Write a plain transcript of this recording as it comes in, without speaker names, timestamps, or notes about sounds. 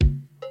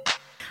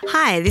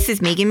Hi, this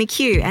is Megan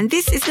McHugh, and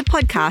this is the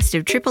podcast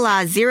of Triple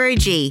R Zero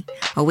G,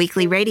 a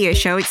weekly radio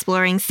show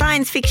exploring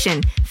science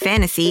fiction,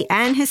 fantasy,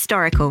 and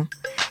historical.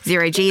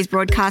 Zero G is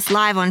broadcast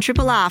live on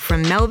Triple R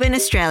from Melbourne,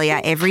 Australia,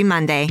 every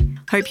Monday.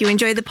 Hope you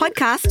enjoy the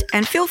podcast,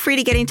 and feel free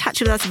to get in touch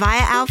with us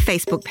via our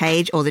Facebook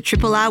page or the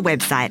Triple R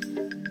website.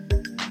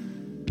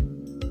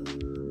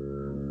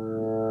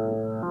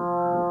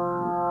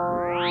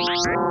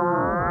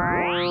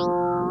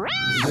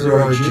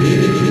 Zero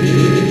G.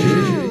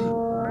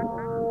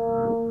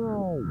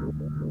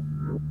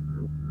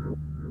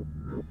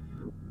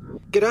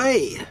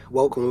 G'day,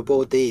 welcome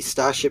aboard the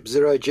Starship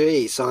Zero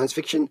G science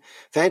fiction,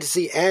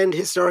 fantasy and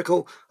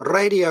historical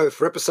radio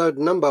for episode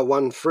number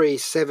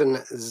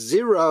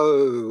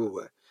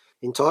 1370,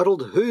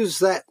 entitled Who's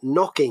That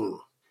Knocking?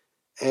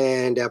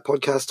 And our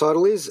podcast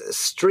title is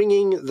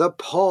Stringing the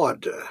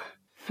Pod.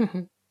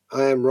 I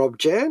am Rob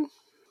Jan.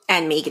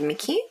 And Megan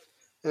McHugh.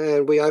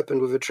 And we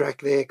opened with a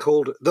track there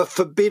called The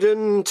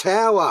Forbidden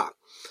Tower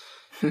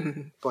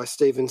by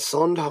Stephen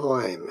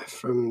Sondheim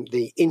from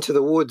the Into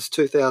the Woods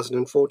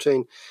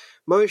 2014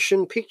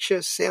 motion picture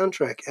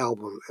soundtrack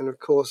album. And, of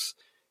course,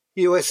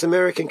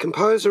 US-American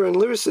composer and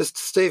lyricist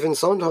Stephen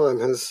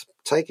Sondheim has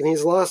taken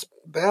his last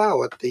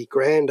bow at the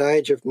grand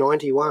age of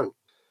 91.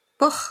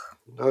 Ugh.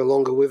 No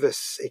longer with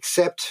us,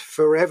 except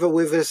forever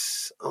with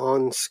us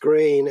on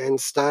screen and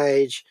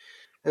stage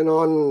and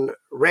on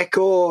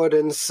record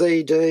and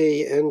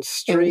CD and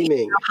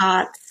streaming.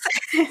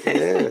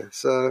 Yeah,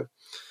 so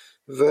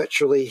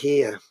virtually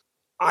here.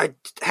 I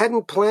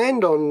hadn't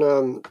planned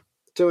on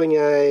doing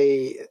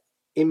a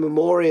in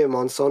memoriam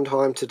on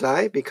Sondheim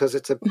today because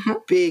it's a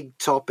big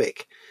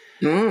topic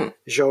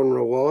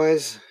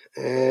genre-wise,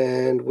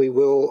 and we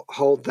will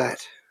hold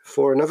that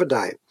for another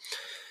day.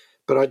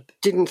 But I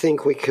didn't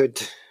think we could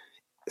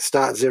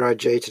start Zero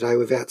G today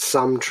without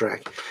some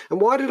track. And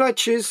why did I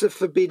choose The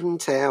Forbidden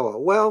Tower?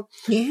 Well,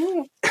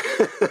 Yeah.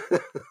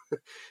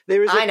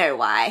 I know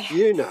why.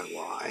 You know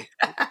why.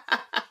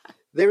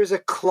 There is a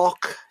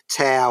clock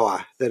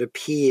tower that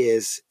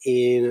appears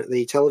in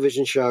the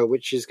television show,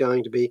 which is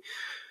going to be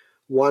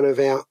one of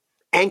our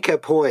anchor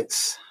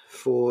points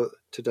for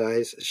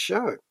today's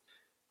show.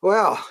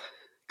 Well,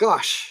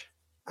 gosh,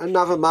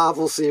 another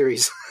Marvel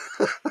series.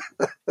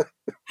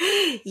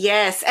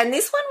 Yes, and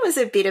this one was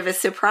a bit of a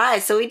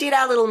surprise. So we did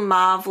our little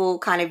Marvel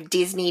kind of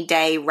Disney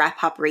Day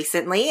wrap-up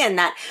recently, and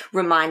that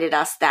reminded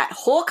us that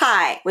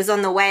Hawkeye was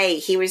on the way.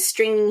 He was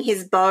stringing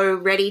his bow,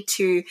 ready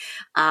to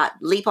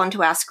leap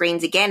onto our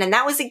screens again, and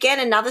that was,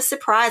 again, another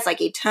surprise. Like,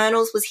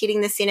 Eternals was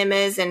hitting the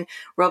cinemas, and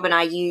Rob and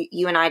I,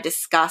 you and I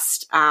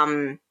discussed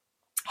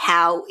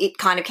how it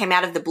kind of came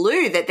out of the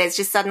blue, that there's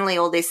just suddenly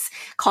all this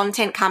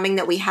content coming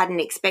that we hadn't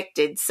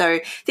expected. So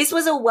this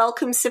was a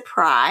welcome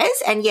surprise.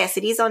 And yes,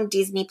 it is on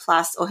Disney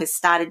Plus, or has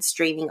started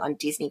streaming on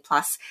Disney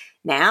Plus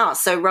now.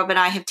 So Rob and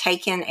I have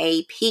taken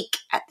a peek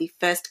at the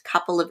first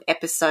couple of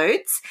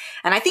episodes,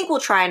 and I think we'll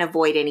try and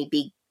avoid any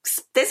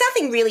there's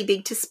nothing really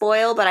big to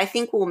spoil, but I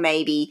think we'll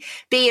maybe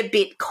be a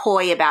bit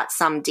coy about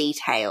some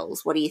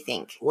details. What do you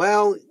think?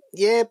 Well,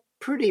 yeah,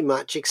 pretty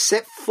much,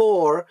 except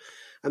for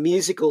a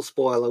musical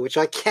spoiler, which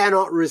I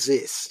cannot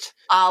resist.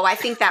 Oh, I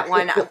think that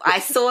one, I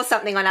saw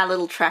something on our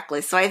little track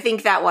list, so I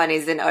think that one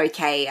is an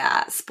okay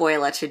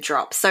spoiler to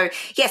drop. So,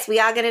 yes, we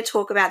are going to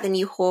talk about the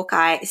new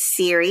Hawkeye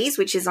series,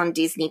 which is on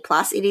Disney+.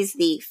 It is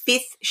the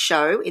 5th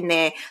show in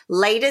their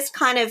latest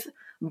kind of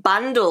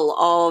bundle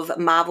of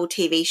Marvel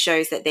TV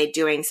shows that they're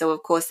doing. So,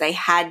 of course, they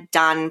had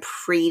done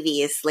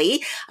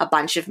previously a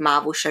bunch of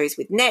Marvel shows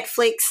with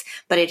Netflix,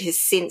 but it has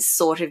since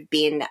sort of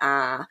been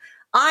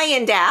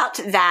ironed out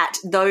that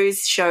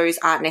those shows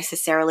aren't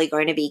necessarily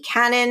going to be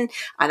canon.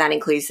 That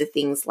includes the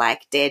things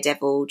like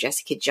Daredevil,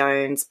 Jessica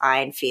Jones,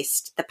 Iron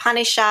Fist, The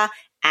Punisher,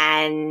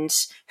 and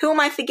who am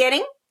I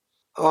forgetting?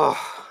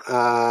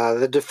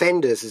 The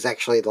Defenders is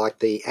actually like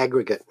the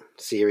aggregate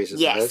series of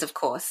those. Yes, of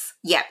course.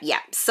 Yep.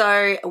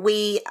 So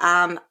we,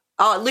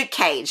 Luke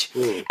Cage.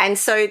 And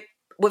so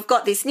we've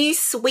got this new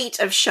suite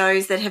of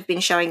shows that have been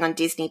showing on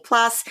Disney+,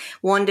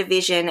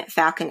 WandaVision,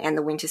 Falcon and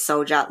the Winter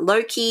Soldier,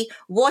 Loki,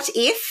 What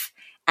If,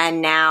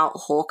 and now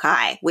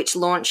Hawkeye, which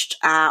launched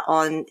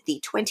on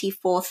the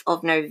 24th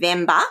of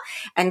November.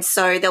 And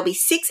so there'll be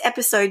 6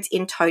 episodes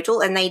in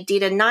total, and they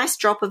did a nice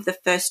drop of the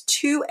first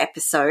 2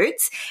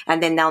 episodes,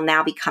 and then they'll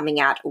now be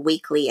coming out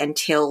weekly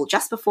until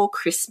just before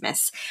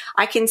Christmas.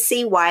 I can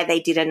see why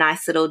they did a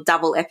nice little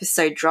double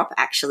episode drop,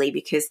 actually,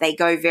 because they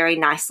go very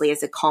nicely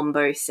as a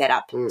combo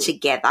setup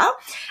together.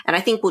 And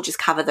I think we'll just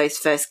cover those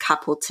first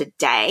couple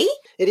today.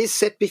 It is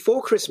set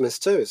before Christmas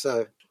too,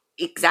 so...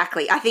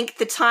 Exactly. I think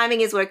the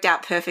timing has worked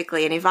out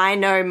perfectly. And if I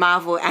know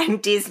Marvel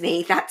and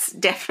Disney, that's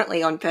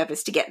definitely on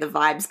purpose to get the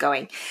vibes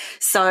going.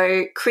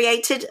 So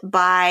created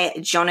by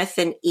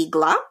Jonathan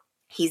Igler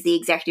He's the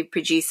executive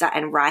producer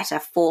and writer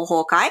for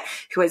Hawkeye,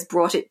 who has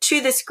brought it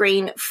to the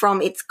screen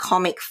from its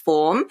comic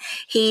form.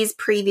 He's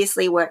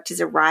previously worked as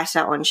a writer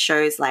on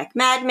shows like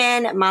Mad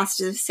Men,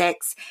 Masters of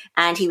Sex,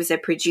 and he was a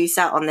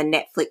producer on the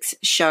Netflix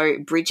show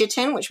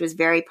Bridgerton, which was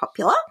very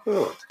popular.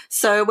 Oh.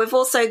 So we've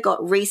also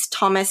got Rhys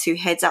Thomas, who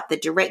heads up the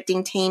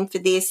directing team for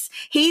this.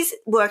 He's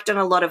worked on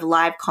a lot of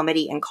live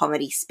comedy and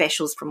comedy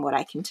specials from what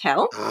I can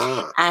tell.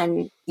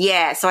 And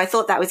yeah, so I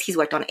thought he's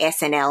worked on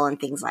SNL and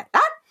things like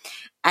that.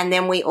 And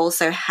then we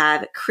also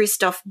have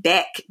Christoph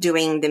Beck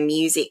doing the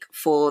music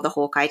for the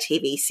Hawkeye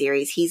TV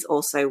series. He's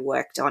also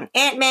worked on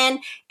Ant-Man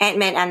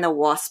and the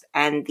Wasp,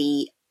 and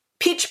the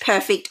Pitch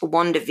Perfect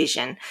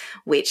WandaVision,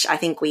 which I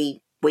think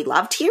we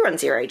loved here on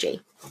Zero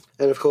G.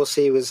 And, of course,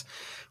 he was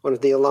one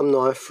of the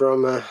alumni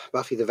from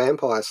Buffy the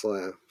Vampire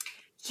Slayer.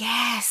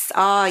 Yes.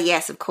 Oh,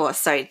 yes, of course.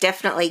 So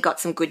definitely got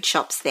some good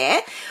chops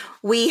there.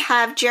 We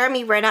have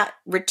Jeremy Renner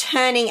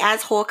returning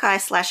as Hawkeye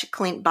 /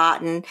 Clint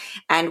Barton,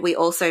 and we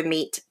also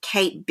meet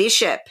Kate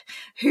Bishop,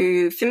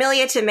 who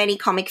familiar to many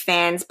comic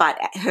fans, but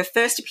her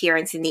first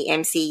appearance in the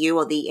MCU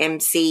or the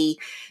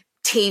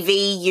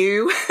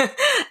MCTVU,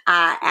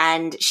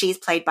 and she's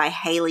played by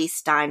Haley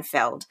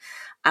Steinfeld.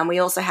 And we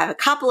also have a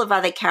couple of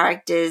other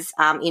characters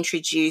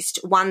introduced,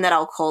 one that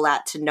I'll call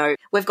out to note.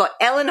 We've got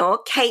Eleanor,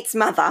 Kate's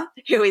mother,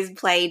 who is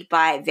played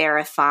by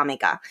Vera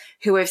Farmiga,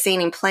 who we've seen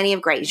in plenty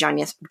of great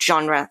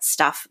genre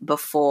stuff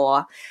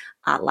before,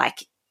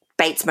 like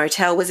Bates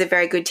Motel was a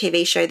very good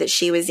TV show that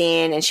she was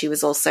in, and she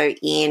was also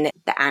in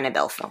the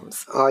Annabelle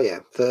films. Oh,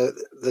 yeah,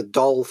 the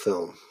doll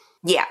film.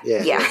 Yeah.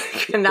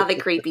 Another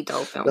creepy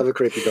doll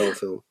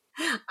film.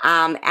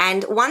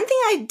 And one thing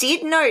I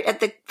did note at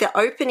the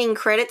opening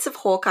credits of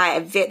Hawkeye,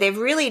 they've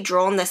really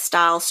drawn the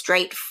style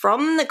straight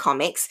from the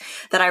comics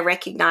that I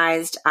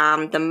recognized.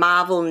 The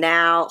Marvel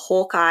Now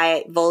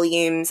Hawkeye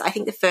volumes, I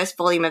think the first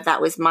volume of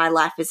that was My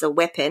Life as a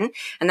Weapon,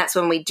 and that's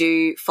when we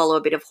do follow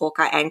a bit of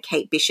Hawkeye and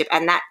Kate Bishop,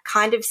 and that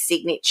kind of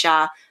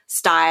signature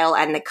style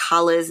and the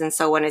colors and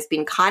so on has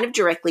been kind of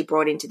directly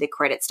brought into the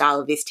credit style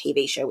of this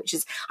TV show, which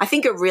is, I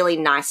think, a really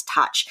nice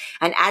touch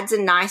and adds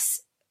a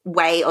nice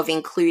way of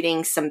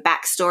including some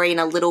backstory and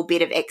a little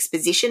bit of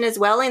exposition as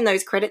well in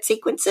those credit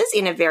sequences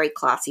in a very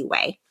classy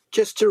way.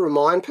 Just to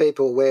remind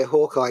people where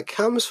Hawkeye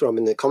comes from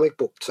in the comic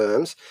book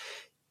terms,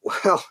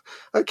 well,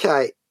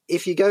 okay,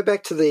 if you go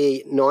back to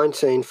the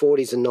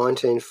 1940s and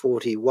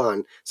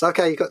 1941, so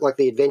okay, you've got like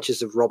the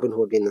Adventures of Robin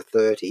Hood in the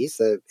 30s,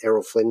 the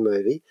Errol Flynn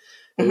movie.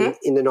 Mm-hmm.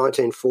 In the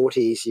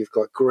 1940s, you've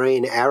got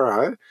Green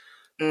Arrow,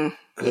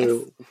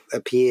 who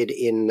appeared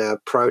in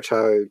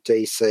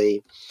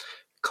proto-DC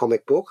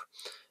comic book,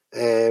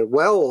 and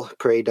well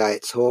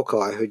predates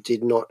Hawkeye, who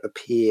did not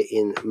appear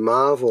in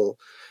Marvel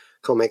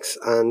comics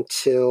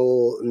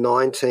until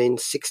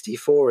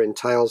 1964 in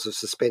Tales of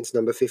Suspense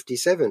number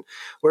 57,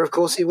 where, of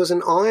course, he was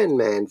an Iron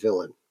Man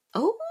villain.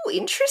 Oh,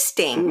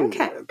 interesting.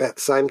 Okay. About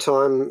the same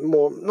time,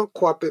 not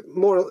quite, but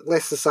more or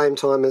less the same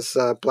time as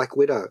Black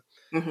Widow.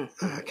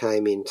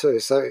 Came in too.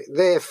 So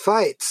their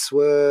fates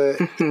were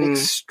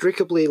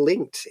inextricably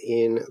linked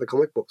in the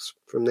comic books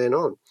from then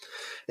on.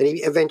 And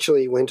he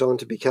eventually went on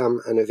to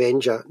become an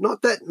Avenger,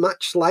 not that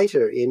much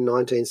later in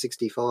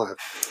 1965.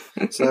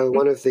 So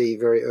one of the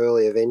very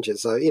early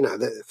Avengers. So, you know,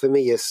 the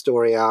familiar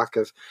story arc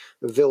of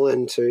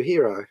villain to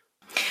hero.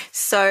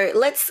 So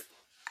let's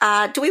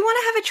do we want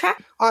to have a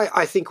track?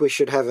 I think we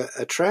should have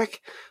a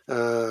track.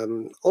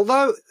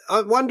 Although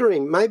I'm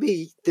wondering,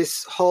 maybe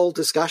this whole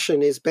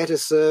discussion is better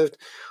served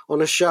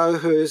on a show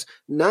whose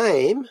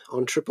name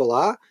on Triple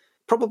R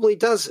probably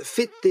does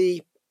fit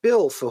the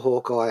bill for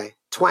Hawkeye.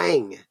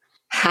 Twang.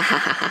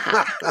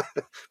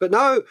 But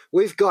no,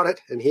 we've got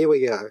it, and here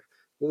we go.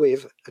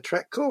 We've a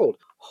track called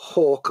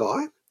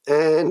Hawkeye,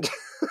 and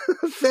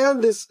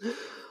found this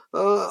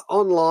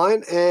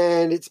online,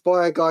 and it's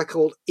by a guy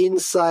called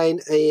Insane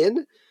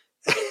Ian.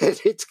 And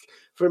it's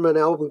from an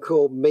album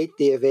called Meet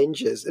the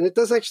Avengers. And it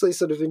does actually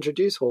sort of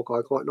introduce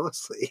Hawkeye quite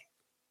nicely.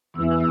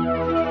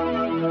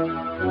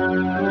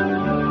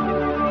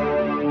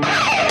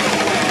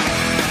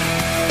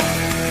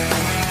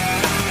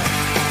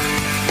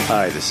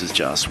 Hi, this is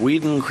Joss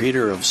Whedon,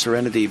 creator of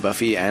Serenity,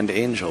 Buffy, and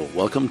Angel.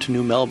 Welcome to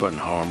New Melbourne,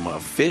 home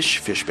of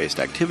fish-based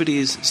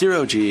activities,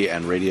 Zero G,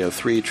 and Radio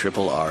 3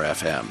 Triple R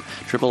FM.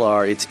 Triple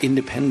R, it's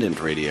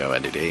independent radio,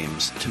 and it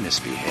aims to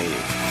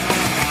misbehave.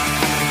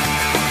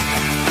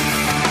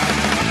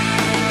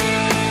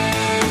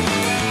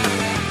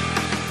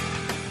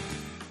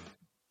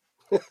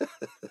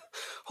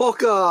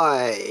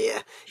 Hawkeye,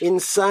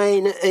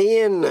 Insane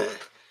Ian,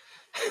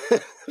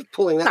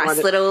 pulling that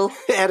nice little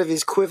out of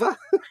his quiver.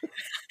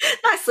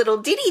 Nice little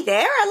ditty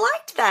there. I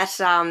liked that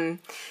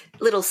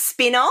little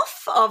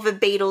spin-off of a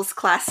Beatles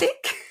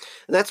classic.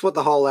 And that's what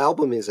the whole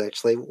album is,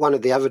 actually. One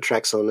of the other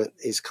tracks on it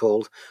is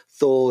called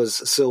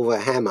Thor's Silver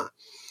Hammer.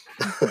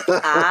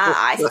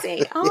 I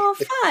see. Oh,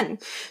 fun.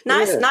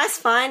 Nice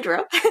find,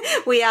 Rob.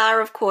 We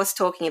are, of course,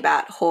 talking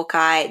about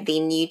Hawkeye, the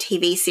new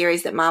TV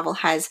series that Marvel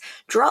has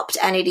dropped,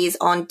 and it is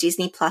on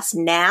Disney Plus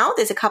now.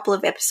 There's a couple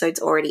of episodes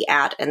already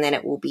out, and then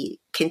it will be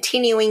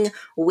continuing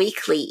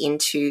weekly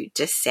into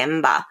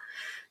December.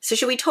 So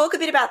should we talk a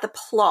bit about the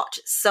plot?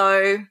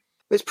 So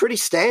it's pretty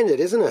standard,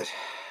 isn't it?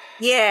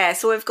 Yeah,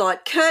 so we've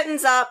got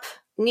curtains up,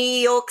 New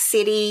York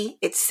City.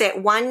 It's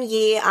set 1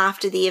 year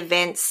after the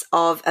events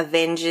of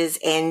Avengers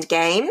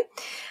Endgame.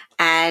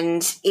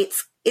 And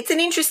it's an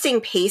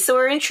interesting piece. So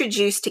we're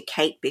introduced to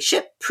Kate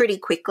Bishop pretty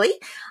quickly.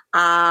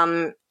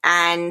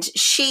 And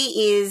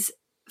she is,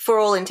 for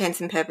all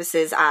intents and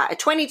purposes, a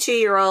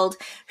 22-year-old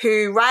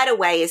who right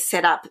away is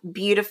set up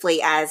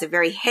beautifully as a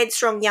very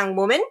headstrong young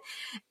woman.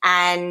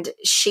 And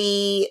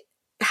she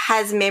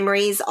has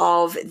memories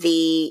of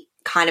the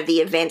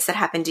events that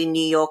happened in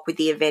New York with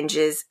the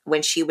Avengers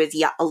when she was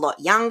a lot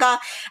younger,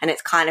 and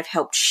it's kind of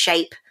helped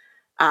shape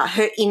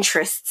her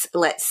interests,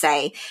 let's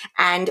say.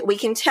 And we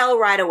can tell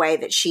right away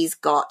that she's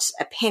got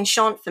a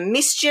penchant for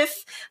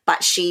mischief,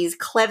 but she's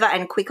clever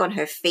and quick on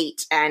her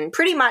feet. And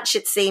pretty much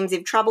it seems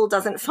if trouble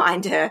doesn't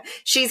find her,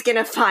 she's going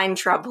to find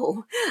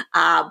trouble.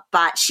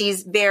 But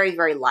she's very,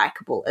 very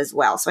likable as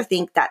well. So I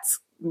think that's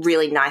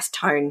really nice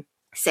tone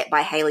set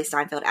by Hailee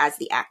Steinfeld as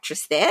the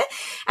actress there.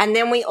 And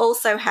then we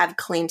also have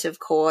Clint, of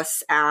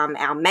course,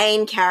 our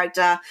main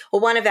character, or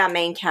one of our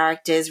main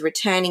characters,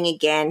 returning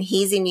again.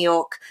 He's in New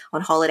York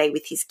on holiday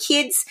with his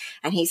kids,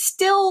 and he's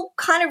still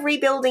kind of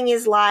rebuilding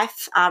his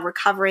life,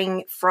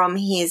 recovering from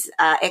his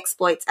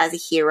exploits as a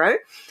hero.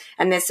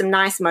 And there's some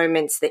nice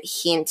moments that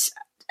hint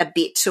a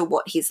bit to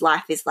what his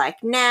life is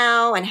like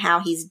now and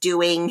how he's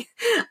doing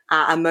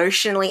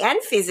emotionally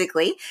and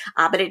physically,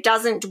 but it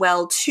doesn't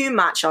dwell too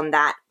much on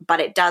that,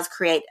 but it does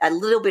create a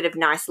little bit of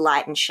nice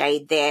light and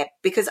shade there,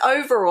 because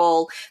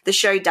overall the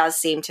show does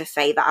seem to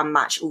favour a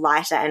much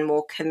lighter and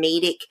more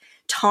comedic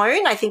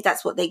tone. I think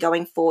that's what they're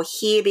going for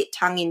here, a bit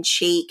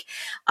tongue-in-cheek,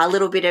 a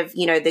little bit of,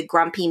 the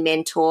grumpy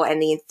mentor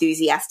and the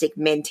enthusiastic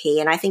mentee,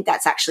 and I think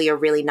that's actually a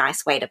really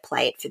nice way to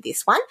play it for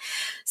this one.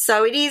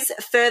 So it is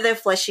further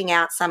fleshing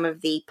out some of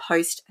the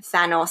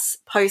post-Thanos,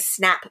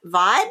 post-Snap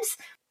vibes,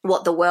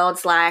 what the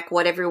world's like,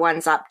 what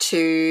everyone's up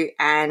to,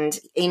 and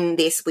in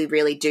this we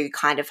really do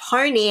kind of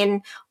hone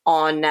in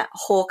on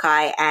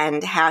Hawkeye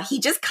and how he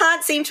just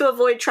can't seem to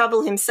avoid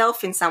trouble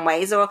himself in some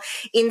ways, or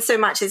in so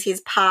much as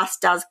his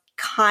past does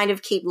kind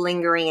of keep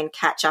lingering and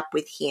catch up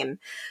with him.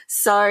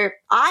 So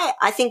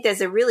I think there's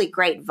a really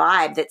great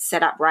vibe that's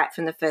set up right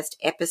from the first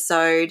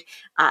episode.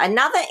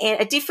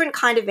 A different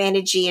kind of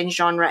energy and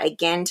genre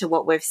again to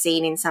what we've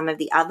seen in some of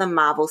the other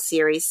Marvel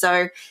series.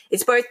 So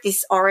it's both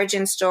this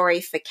origin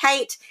story for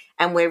Kate,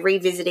 and we're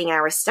revisiting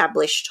our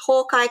established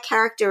Hawkeye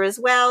character as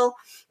well,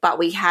 but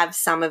we have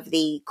some of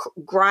the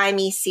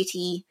grimy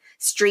city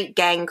street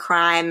gang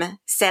crime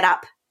set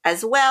up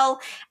as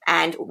well,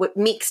 and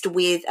mixed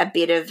with a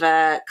bit of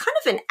a kind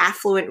of an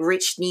affluent,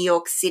 rich New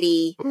York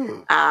City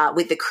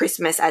with the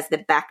Christmas as the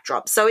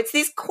backdrop. So it's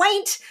this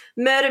quaint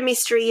murder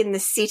mystery in the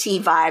city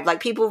vibe, like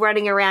people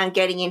running around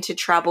getting into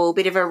trouble, a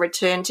bit of a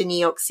return to New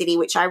York City,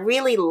 which I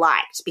really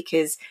liked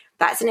because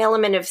that's an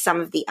element of some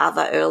of the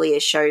other earlier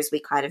shows we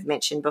kind of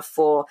mentioned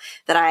before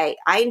that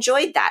I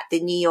enjoyed that,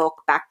 the New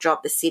York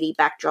backdrop, the city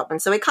backdrop.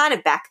 And so we're kind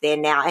of back there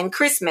now. And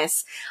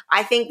Christmas,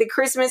 I think the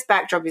Christmas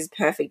backdrop is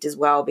perfect as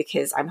well,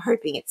 because I'm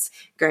hoping it's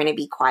going to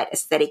be quite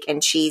aesthetic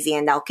and cheesy,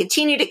 and they'll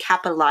continue to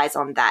capitalize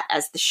on that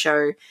as the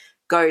show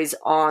goes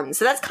on.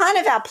 So that's kind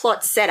of our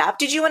plot setup.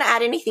 Did you want to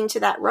add anything to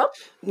that, Rob?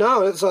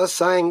 No, as I was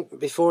saying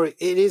before, it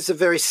is a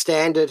very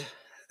standard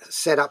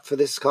setup for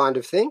this kind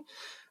of thing.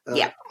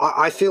 Yeah,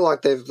 I feel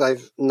like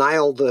they've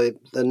nailed the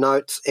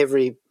notes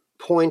every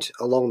point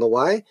along the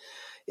way.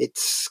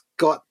 It's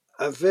got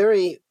a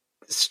very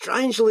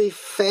strangely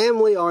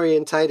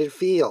family-orientated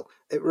feel.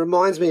 It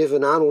reminds me of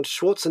an Arnold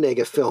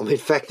Schwarzenegger film. In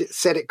fact, it's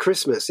set at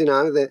Christmas,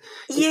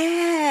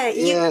 Yeah,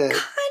 you're kind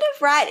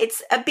of right.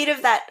 It's a bit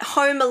of that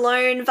Home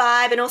Alone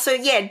vibe, and also,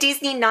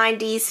 Disney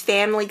 90s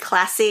family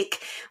classic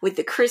with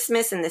the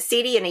Christmas and the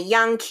city and a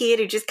young kid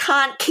who just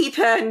can't keep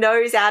her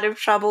nose out of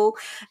trouble.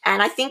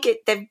 And I think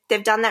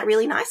they've done that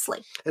really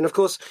nicely. And, of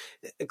course,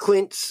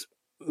 Clint's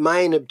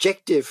main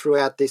objective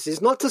throughout this is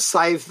not to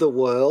save the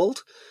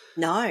world.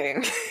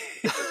 No.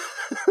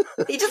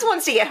 He just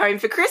wants to get home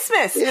for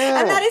Christmas. Yeah.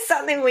 And that is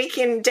something we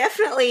can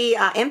definitely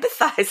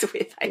empathise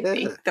with, I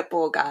think, the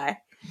poor guy.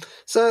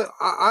 So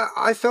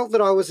I felt that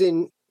I was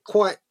in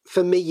quite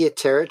familiar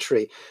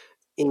territory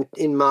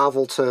in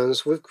Marvel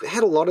terms. We've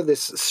had a lot of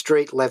this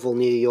street-level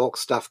New York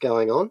stuff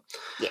going on.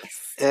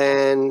 Yes.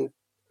 And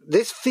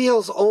this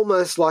feels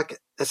almost like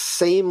a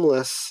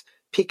seamless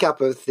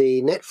pickup of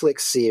the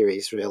Netflix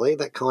series, really,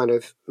 that kind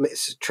of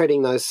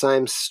treading those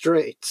same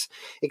streets,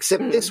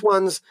 except this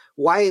one's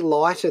way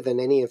lighter than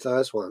any of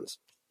those ones.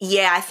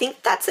 Yeah, I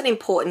think that's an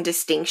important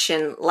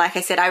distinction. Like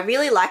I said, I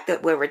really like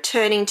that we're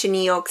returning to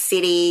New York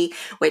City.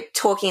 We're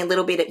talking a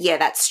little bit of,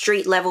 that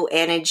street level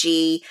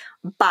energy.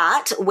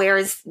 But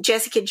whereas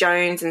Jessica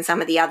Jones and some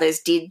of the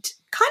others did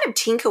kind of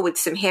tinker with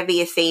some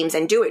heavier themes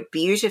and do it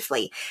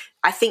beautifully.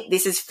 I think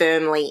this is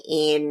firmly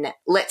in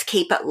let's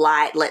keep it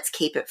light, let's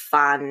keep it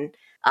fun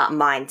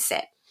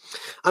mindset.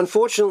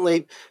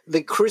 Unfortunately,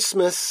 the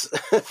Christmas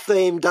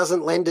theme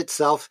doesn't lend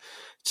itself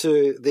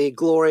to the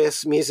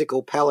glorious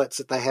musical palettes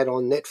that they had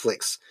on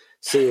Netflix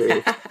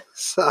series.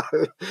 So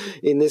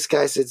in this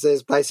case,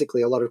 there's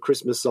basically a lot of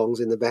Christmas songs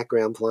in the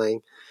background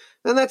playing.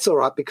 And that's all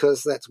right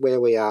because that's where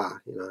we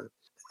are, you know.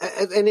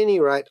 At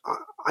any rate,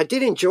 I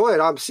did enjoy it.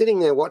 I'm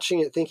sitting there watching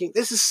it thinking,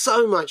 this is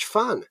so much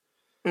fun.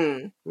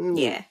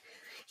 Yeah.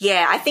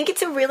 Yeah, I think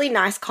it's a really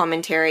nice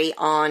commentary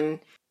on,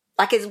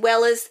 like, as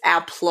well as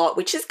our plot,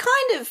 which is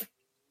kind of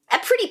a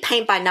pretty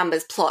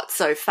paint-by-numbers plot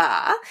so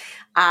far,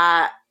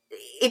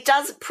 it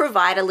does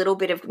provide a little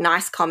bit of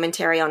nice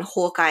commentary on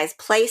Hawkeye's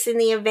place in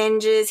the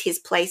Avengers, his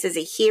place as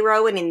a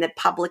hero and in the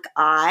public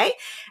eye,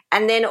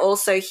 and then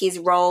also his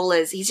role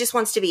as he just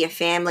wants to be a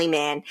family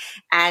man.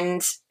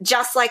 And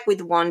just like with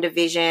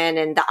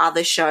WandaVision and the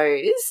other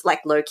shows,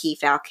 like Loki,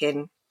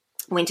 Falcon,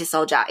 Winter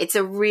Soldier, it's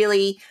a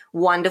really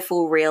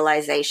wonderful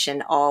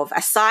realization of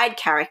a side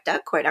character,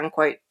 quote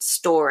unquote,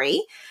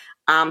 story,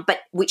 but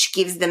which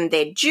gives them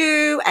their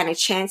due and a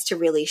chance to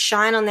really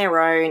shine on their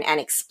own and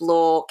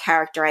explore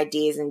character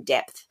ideas and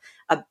depth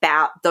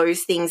about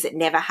those things that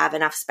never have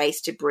enough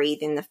space to breathe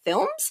in the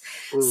films.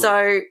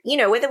 So, you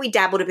know, whether we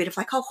dabbled a bit of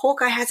like, oh,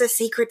 Hawkeye has a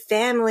secret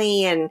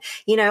family and,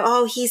 you know,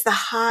 oh, he's the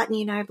heart and,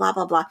 you know, blah,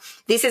 blah, blah.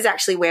 This is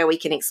actually where we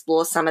can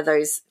explore some of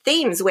those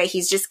themes where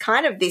he's just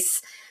kind of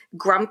this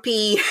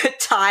grumpy,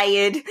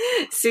 tired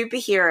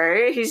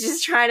superhero who's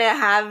just trying to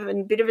have a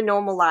bit of a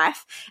normal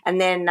life and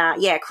then,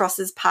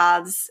 crosses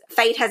paths.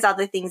 Fate has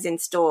other things in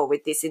store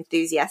with this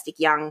enthusiastic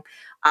young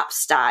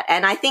upstart.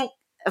 And I think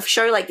a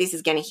show like this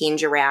is going to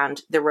hinge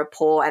around the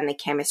rapport and the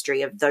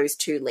chemistry of those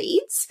two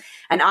leads.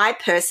 And I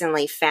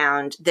personally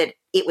found that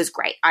it was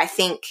great. I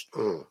think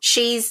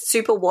she's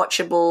super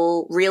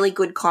watchable, really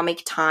good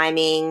comic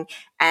timing,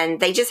 and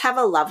they just have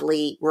a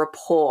lovely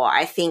rapport.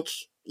 I think,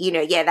 you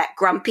know,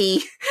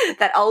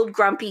 that old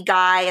grumpy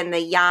guy and the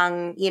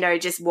young, you know,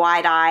 just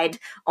wide-eyed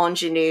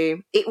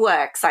ingenue, it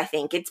works, I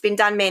think. It's been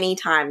done many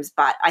times,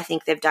 but I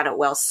think they've done it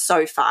well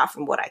so far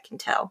from what I can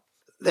tell.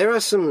 There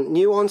are some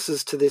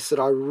nuances to this that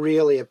I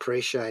really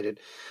appreciated.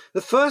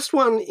 The first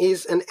one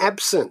is an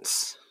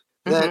absence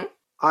that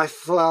I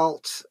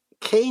felt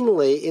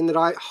keenly in that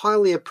I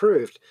highly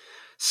approved.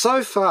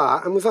 So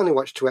far, and we've only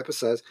watched 2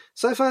 episodes,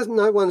 so far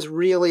no one's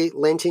really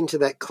lent into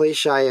that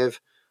cliche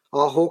of,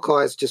 oh,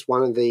 Hawkeye is just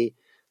one of the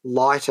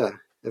lighter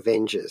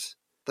Avengers.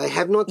 They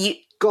have not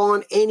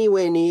gone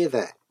anywhere near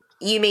that.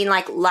 You mean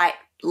like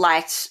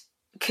light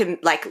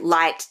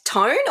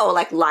tone or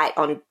like light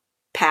on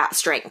power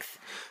strength?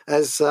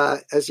 As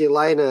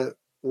Yelena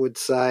would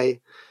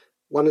say,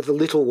 one of the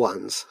little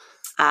ones.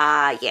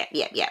 Yeah.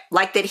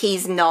 Like that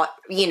he's not,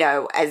 you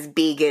know, as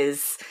big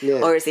as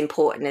or as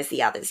important as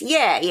the others.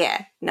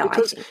 Yeah. No,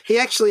 because he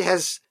actually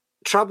has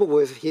trouble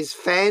with his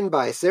fan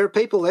base. There are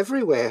people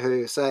everywhere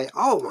who say,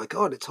 "Oh my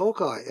God, it's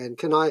Hawkeye," and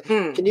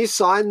can you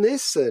sign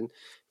this? And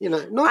you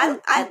know,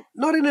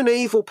 not in an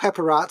evil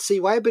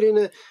paparazzi way, but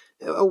in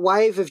a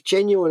wave of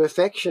genuine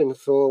affection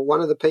for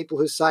one of the people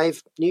who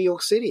saved New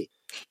York City.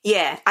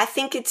 Yeah, I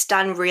think it's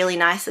done really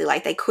nicely.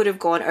 Like they could have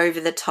gone over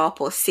the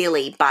top or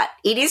silly, but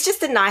it is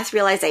just a nice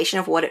realization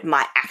of what it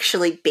might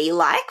actually be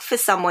like for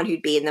someone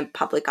who'd be in the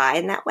public eye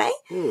in that way.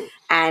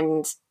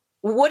 And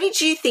what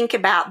did you think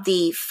about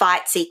the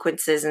fight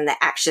sequences and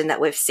the action that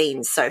we've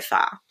seen so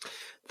far?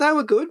 They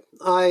were good.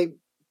 I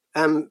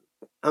am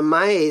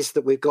amazed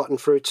that we've gotten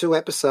through 2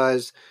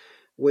 episodes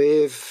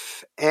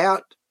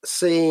without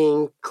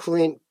seeing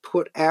Clint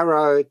put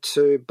arrow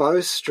to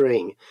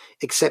bowstring,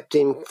 except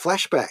in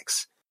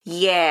flashbacks.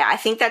 Yeah, I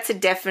think that's a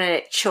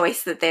definite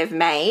choice that they've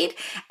made.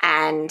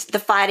 And the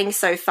fighting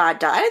so far, I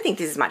don't think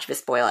this is much of a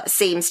spoiler,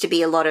 seems to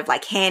be a lot of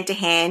like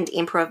hand-to-hand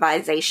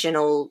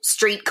improvisational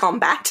street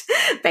combat,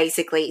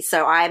 basically.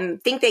 So I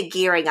think they're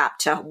gearing up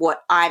to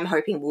what I'm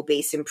hoping will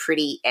be some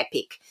pretty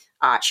epic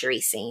archery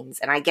scenes.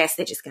 And I guess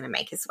they're just going to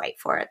make us wait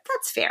for it.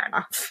 That's fair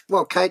enough.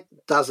 Well, Kate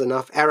does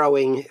enough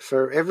arrowing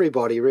for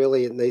everybody,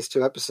 really, in these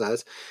 2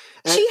 episodes.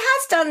 She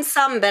has done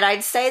some, but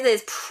I'd say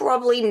there's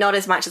probably not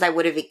as much as I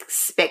would have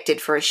expected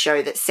for a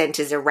show that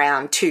centres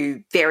around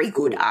 2 very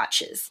good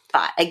archers.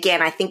 But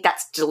again, I think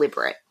that's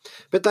deliberate.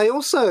 But they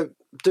also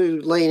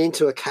do lean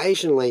into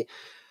occasionally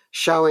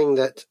showing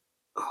that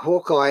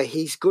Hawkeye,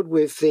 he's good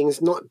with things,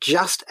 not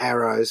just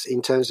arrows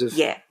in terms of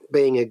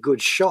being a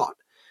good shot.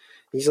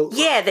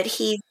 That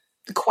he's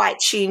quite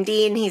tuned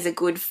in, he's a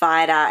good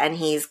fighter, and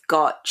he's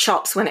got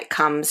chops when it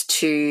comes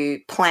to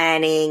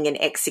planning and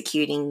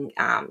executing,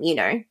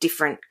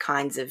 different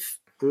kinds of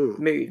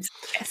moves.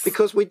 Yes.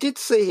 Because we did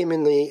see him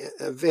in the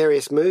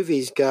various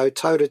movies go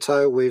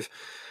toe-to-toe with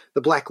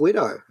the Black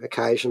Widow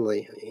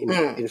occasionally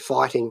in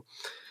fighting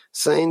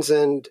scenes,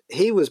 and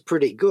he was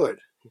pretty good.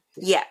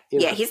 Yeah,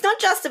 he's not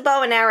just a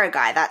bow and arrow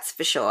guy, that's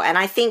for sure. And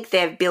I think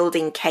they're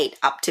building Kate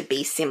up to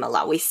be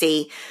similar. We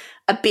see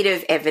a bit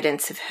of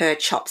evidence of her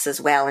chops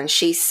as well. And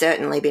she's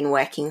certainly been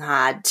working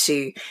hard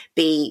to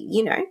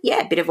be,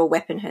 a bit of a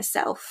weapon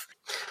herself.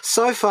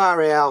 So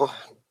far,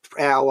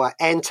 our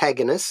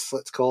antagonists,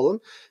 let's call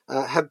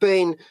them, have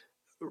been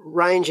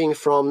ranging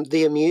from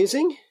the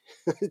amusing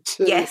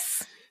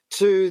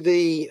to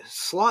the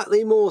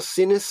slightly more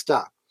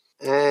sinister.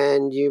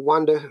 And you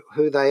wonder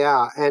who they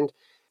are. And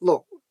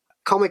look,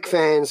 comic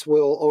fans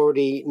will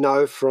already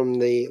know from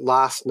the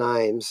last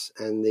names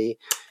and the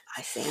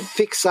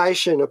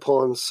fixation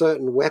upon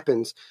certain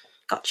weapons.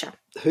 Gotcha.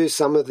 Who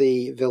some of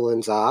the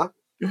villains are.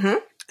 Mm-hmm.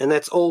 And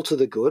that's all to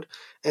the good.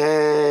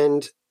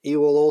 And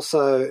you will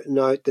also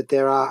note that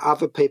there are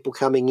other people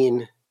coming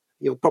in.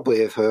 You'll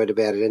probably have heard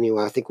about it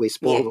anyway. I think we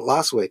spoiled it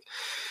last week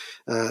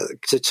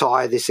to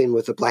tie this in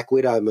with the Black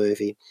Widow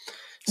movie.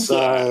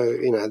 So,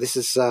 this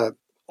is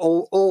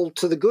all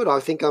to the good. I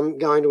think I'm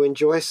going to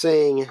enjoy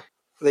seeing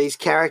these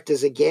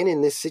characters again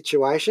in this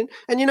situation.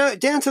 And,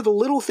 down to the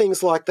little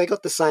things like they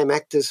got the same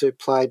actors who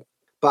played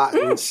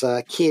Barton's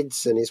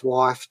kids and his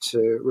wife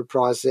to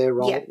reprise their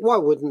role. Yeah. Why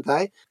wouldn't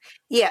they?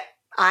 Yeah,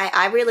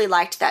 I really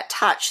liked that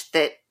touch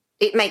that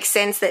it makes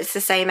sense that it's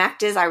the same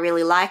actors. I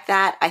really like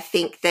that. I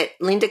think that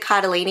Linda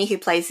Cardellini, who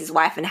plays his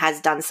wife and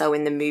has done so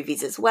in the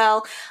movies as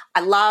well,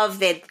 I love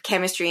their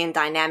chemistry and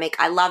dynamic.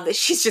 I love that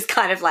she's just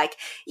kind of like,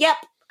 yep,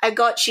 I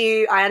got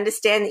you. I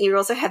understand that you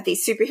also have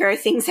these superhero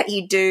things that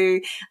you do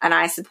and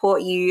I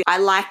support you. I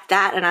like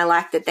that, and I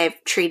like that they've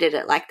treated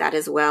it like that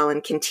as well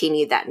and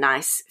continued that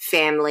nice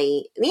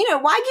family.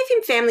 Why give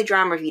him family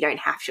drama if you don't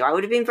have to? I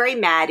would have been very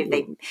mad if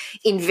they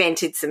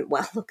invented some,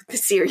 well, look, the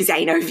series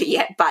ain't over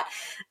yet, but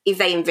if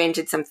they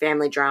invented some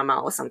family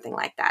drama or something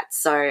like that.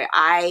 So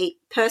I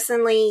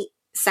personally,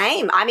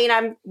 same. I mean,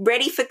 I'm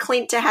ready for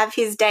Clint to have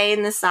his day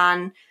in the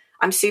sun.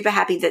 I'm super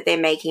happy that they're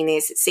making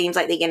this. It seems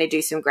like they're going to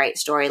do some great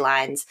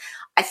storylines.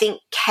 I think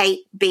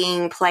Kate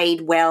being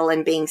played well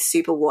and being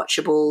super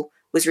watchable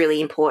was really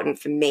important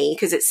for me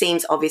because it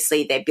seems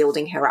obviously they're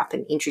building her up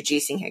and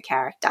introducing her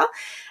character.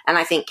 And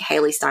I think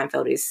Hailee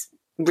Steinfeld is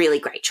really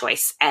great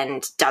choice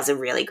and does a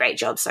really great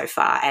job so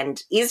far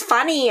and is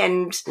funny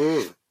and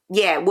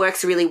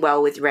works really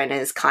well with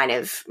Renner's kind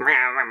of,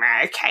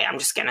 okay, I'm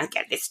just going to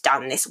get this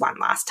done this one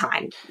last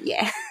time.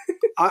 Yeah.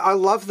 I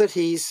love that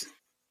he's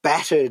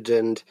battered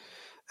and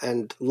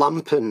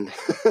lumpen.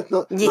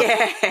 No,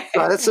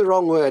 that's the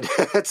wrong word.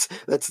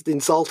 that's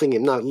insulting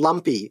him. No,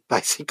 lumpy,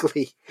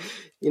 basically.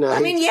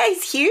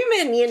 He's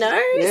human,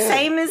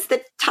 same as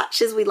the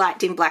touches we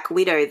liked in Black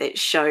Widow that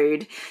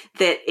showed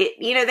that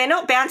they're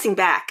not bouncing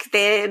back.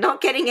 They're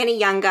not getting any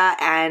younger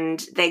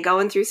and they're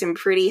going through some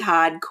pretty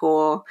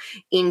hardcore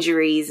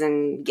injuries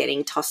and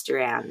getting tossed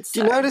around.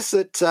 So. Do you notice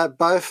that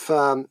both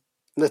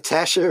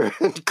Natasha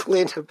and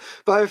Clint are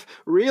both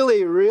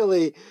really,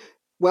 really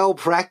well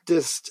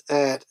practiced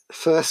at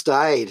first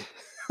aid?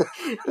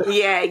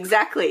 Yeah,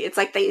 exactly. It's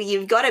like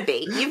you've got to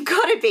be.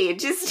 It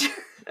just...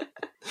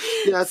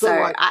 it's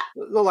not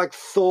like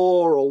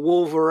Thor or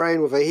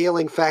Wolverine with a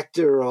healing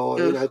factor or,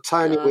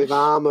 Tony with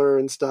armor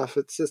and stuff.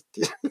 It's just,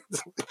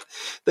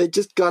 they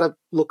just got to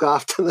look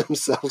after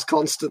themselves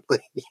constantly.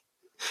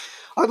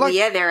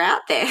 They're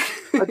out there.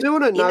 I do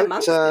want to note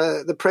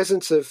the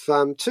presence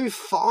of two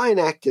fine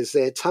actors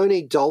there,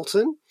 Tony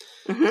Dalton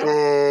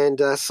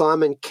and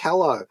Simon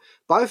Callow,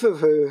 both of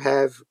who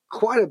have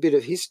quite a bit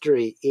of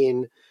history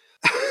in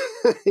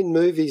in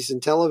movies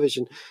and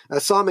television.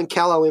 Simon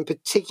Callow in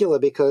particular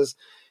because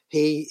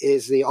he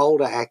is the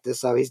older actor,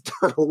 so he's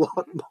done a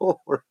lot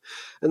more.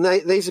 And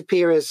these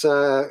appear as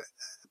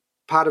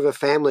part of a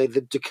family,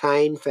 the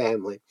Duquesne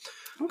family,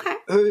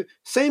 who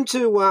seem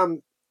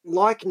to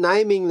like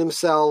naming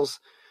themselves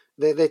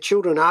their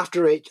children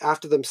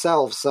after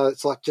themselves. So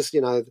it's like just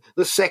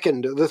the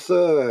second, the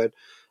third,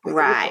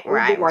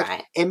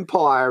 right.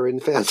 Empire in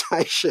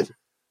Foundation,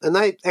 and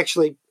they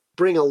actually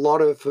bring a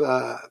lot of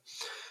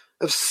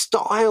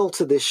style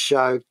to this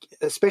show,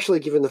 especially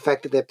given the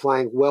fact that they're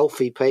playing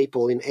wealthy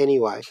people in any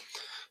way.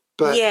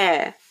 But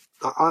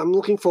I'm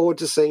looking forward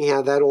to seeing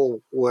how that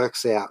all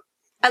works out.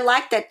 I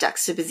like that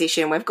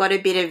juxtaposition. We've got a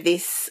bit of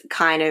this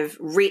kind of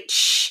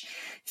rich,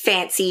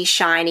 fancy,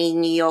 shiny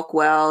New York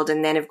world,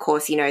 and then, of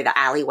course, the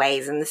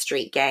alleyways and the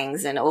street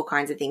gangs and all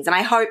kinds of things. And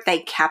I hope they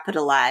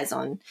capitalize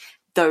on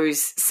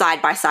those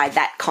side by side.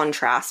 That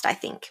contrast, I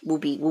think, will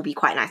be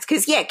quite nice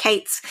because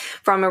Kate's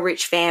from a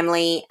rich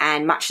family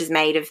and much is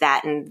made of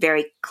that and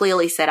very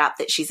clearly set up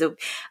that she's a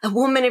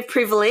woman of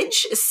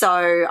privilege.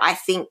 So I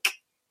think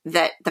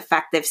that the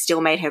fact they've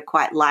still made her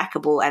quite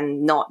likable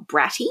and not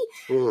bratty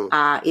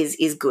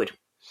is good.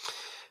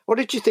 What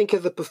did you think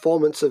of the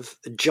performance of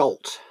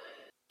Jolt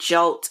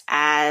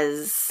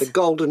as the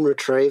golden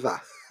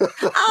retriever?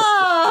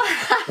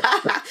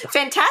 Oh,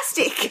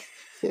 fantastic.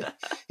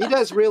 He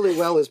does really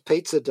well as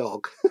Pizza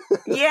Dog.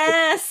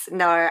 Yes.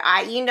 No,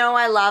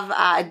 I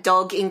love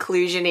dog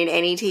inclusion in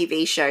any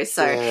TV show.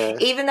 So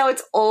even though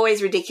it's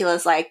always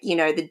ridiculous, like,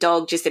 the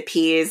dog just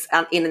appears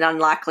in an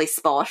unlikely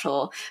spot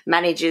or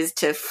manages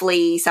to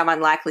flee some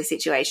unlikely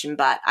situation,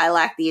 but I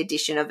like the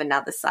addition of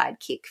another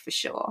sidekick for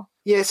sure.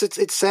 Yes,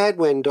 it's sad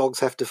when dogs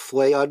have to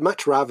flee. I'd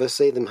much rather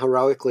see them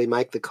heroically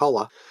make the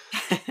collar.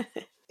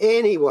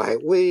 Anyway,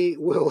 we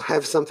will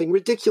have something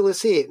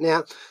ridiculous here.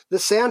 Now, the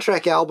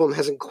soundtrack album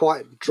hasn't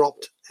quite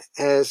dropped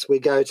as we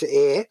go to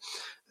air,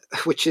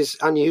 which is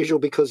unusual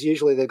because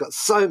usually they've got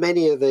so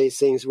many of these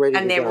things ready to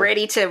go. And they're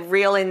ready to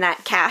reel in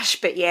that cash,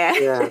 but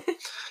yeah.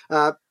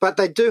 But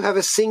they do have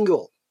a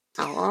single.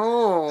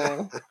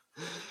 Oh.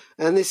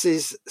 And this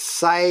is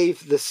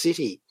Save the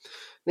City.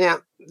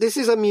 Now, this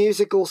is a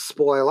musical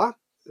spoiler.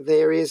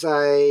 There is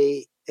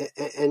an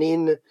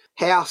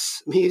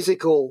in-house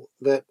musical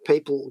that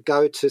people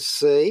go to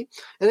see.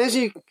 And as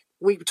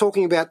we're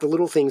talking about the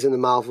little things in the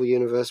Marvel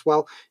Universe,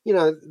 well,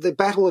 the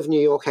Battle of New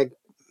York had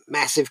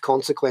massive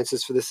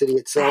consequences for the city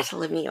itself.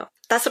 Battle of New York.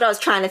 That's what I was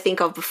trying to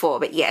think of before,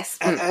 but yes.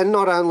 And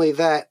not only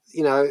that,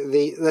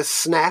 the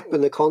snap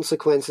and the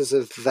consequences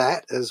of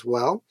that as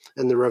well,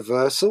 and the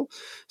reversal.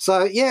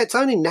 So, yeah, it's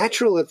only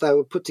natural that they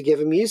would put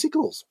together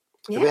musicals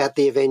about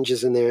the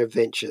Avengers and their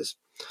adventures.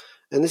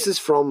 And this is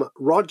from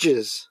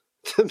Rogers,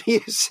 the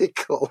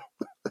musical.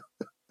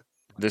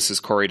 This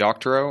is Cory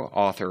Doctorow,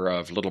 author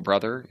of Little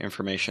Brother,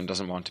 Information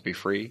Doesn't Want to Be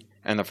Free,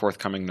 and the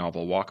forthcoming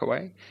novel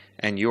Walkaway,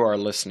 and you are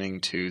listening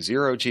to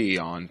Zero G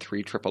on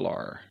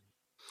 3RRR.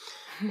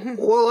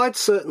 Well, I'd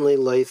certainly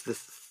leave the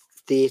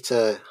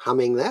theatre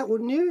humming that,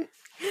 wouldn't you?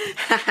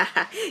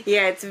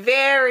 Yeah, it's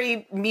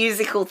very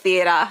musical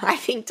theatre, I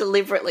think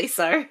deliberately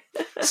so.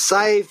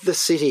 Save the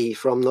City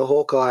from the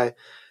Hawkeye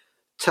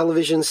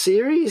television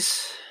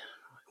series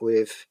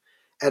with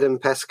Adam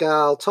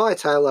Pascal, Ty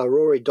Taylor,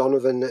 Rory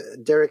Donovan,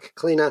 Derek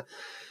Klina,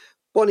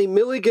 Bonnie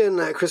Milligan,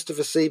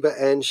 Christopher Sieber,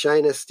 and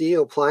Shayna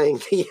Steele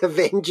playing the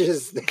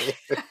Avengers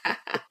there.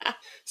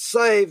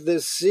 Save the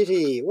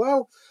City.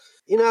 Well,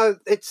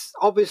 it's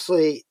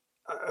obviously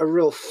a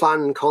real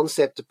fun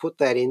concept to put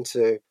that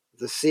into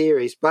the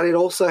series, but it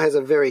also has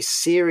a very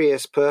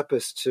serious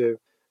purpose to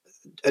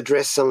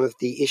address some of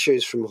the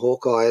issues from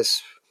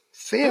Hawkeye's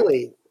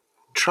fairly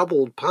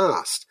troubled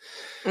past.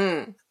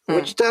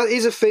 Which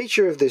is a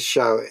feature of this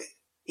show,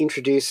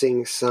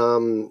 introducing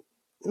some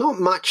not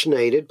much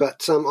needed,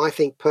 but some, I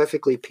think,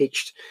 perfectly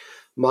pitched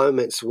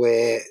moments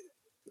where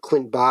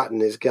Clint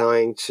Barton is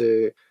going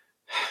to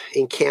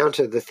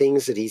encounter the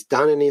things that he's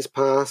done in his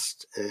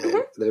past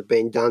and that have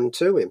been done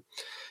to him.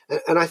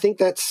 And I think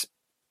that's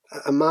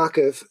a mark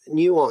of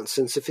nuance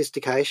and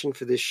sophistication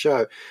for this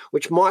show,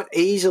 which might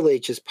easily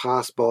just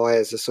pass by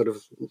as a sort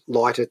of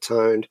lighter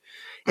toned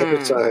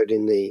episode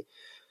in the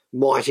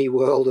mighty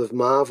world of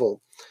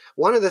Marvel.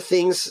 One of the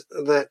things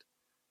that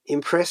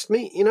impressed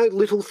me,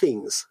 little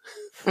things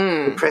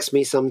impress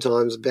me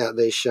sometimes about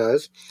these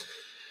shows.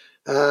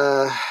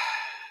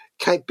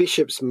 Kate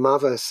Bishop's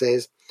mother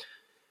says,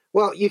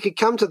 well, you could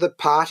come to the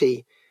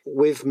party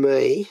with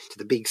me, to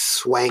the big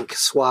swank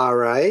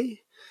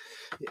soiree,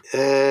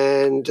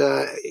 and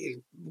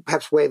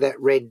perhaps wear that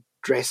red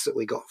dress that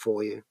we got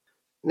for you.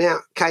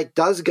 Now, Kate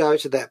does go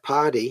to that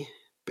party,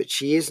 but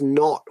she is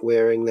not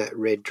wearing that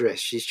red dress.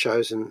 She's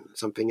chosen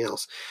something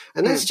else.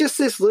 And that's just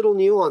this little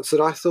nuance that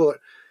I thought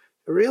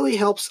really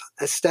helps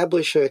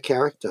establish her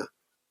character.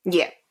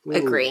 Yeah,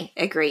 agree.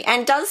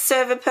 And does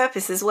serve a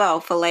purpose as well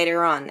for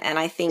later on. And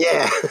I think,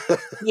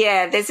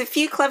 there's a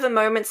few clever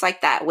moments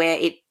like that where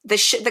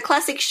the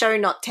classic show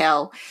not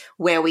tell,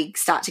 where we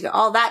start to go,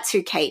 oh, that's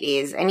who Kate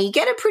is. And you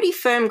get a pretty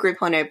firm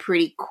grip on her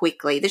pretty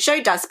quickly. The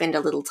show does spend a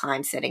little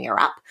time setting her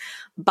up,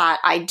 but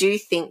I do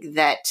think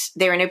that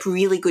they're in a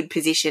really good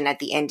position at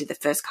the end of the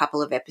first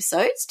couple of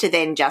episodes to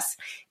then just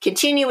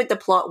continue with the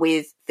plot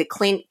with the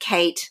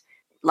Clint-Kate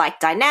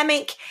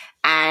dynamic,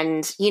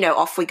 and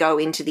off we go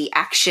into the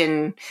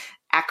action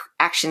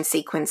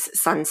sequence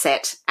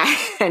sunset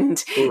and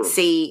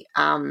see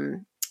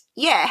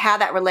how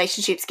that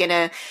relationship's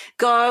gonna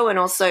go, and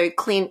also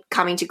Clint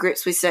coming to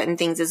grips with certain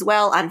things as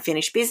well,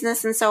 unfinished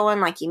business and so on,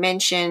 like you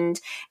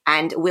mentioned,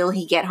 and will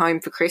he get home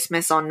for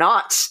Christmas or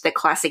not, the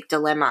classic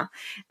dilemma,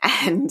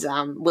 and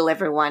will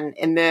everyone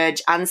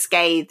emerge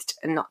unscathed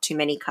and not too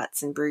many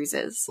cuts and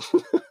bruises.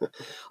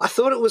 I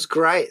thought it was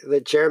great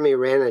that Jeremy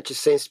Renner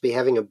just seems to be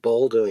having a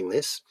ball doing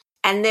this.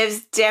 And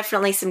there's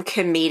definitely some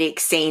comedic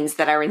scenes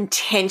that are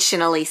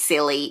intentionally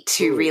silly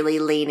to really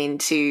lean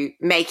into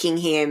making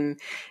him,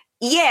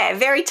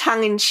 very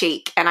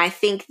tongue-in-cheek. And I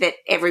think that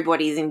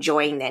everybody's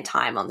enjoying their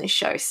time on this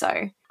show.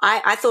 So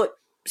I thought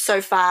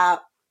so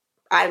far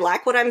I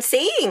like what I'm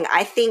seeing.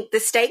 I think the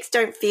stakes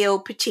don't feel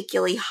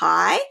particularly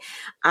high.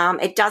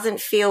 It doesn't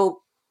feel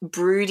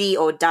broody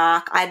or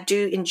dark. I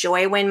do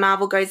enjoy when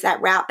Marvel goes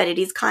that route, but it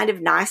is kind of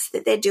nice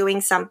that they're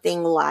doing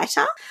something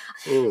lighter.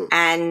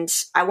 And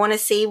I want to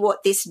see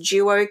what this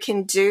duo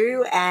can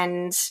do,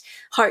 and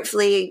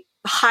hopefully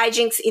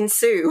hijinks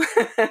ensue.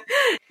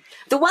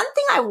 The one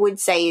thing I would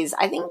say is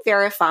I think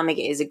Vera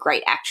Farmiga is a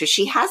great actress.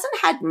 She hasn't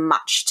had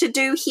much to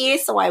do here,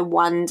 so I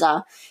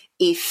wonder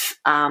if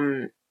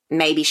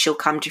maybe she'll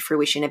come to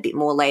fruition a bit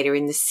more later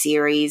in the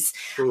series.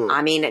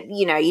 I mean,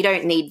 you know, you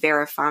don't need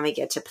Vera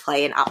Farmiga to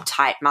play an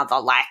uptight mother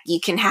like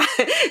you can have.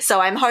 So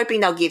I'm hoping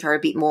they'll give her a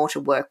bit more to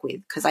work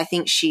with because I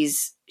think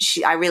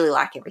I really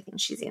like everything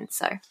she's in.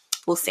 So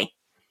we'll see.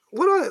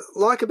 What I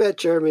like about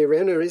Jeremy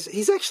Renner is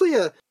he's actually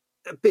a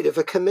bit of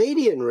a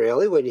comedian,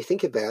 really, when you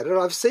think about it.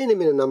 I've seen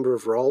him in a number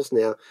of roles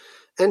now,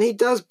 and he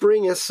does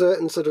bring a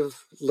certain sort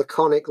of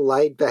laconic,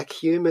 laid-back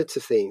humour to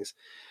things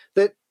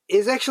that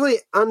is actually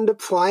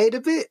underplayed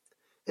a bit.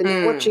 And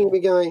you're watching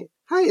him going,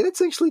 hey,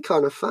 that's actually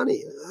kind of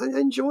funny. I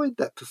enjoyed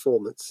that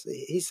performance.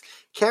 His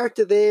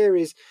character there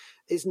is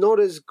not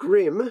as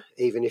grim,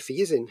 even if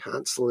he is in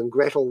Hansel and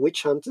Gretel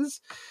Witch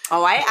Hunters.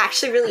 Oh, I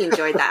actually really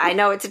enjoyed that. I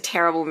know it's a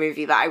terrible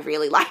movie, but I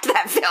really liked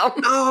that film.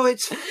 Oh,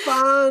 it's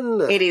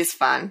fun. It is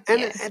fun.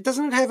 And it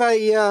doesn't have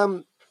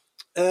an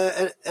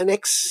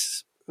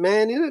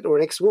ex-man in it, or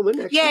an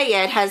ex-woman, actually?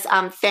 Yeah, it has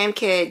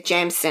Famke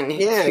Janssen,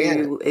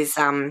 who is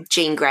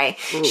Jean Grey.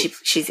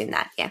 She's in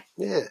that, yeah.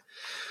 Yeah.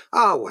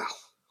 Oh, well,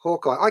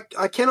 Hawkeye.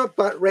 I cannot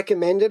but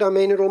recommend it. I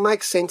mean, it'll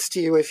make sense to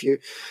you if you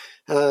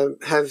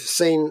have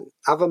seen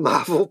other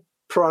Marvel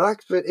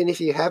products, and if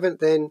you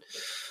haven't, then...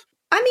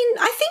 I mean,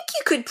 I think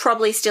you could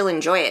probably still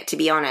enjoy it, to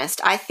be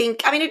honest. I mean,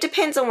 it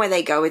depends on where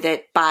they go with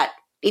it, but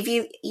if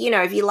you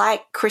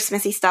like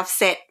Christmassy stuff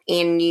set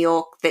in New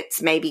York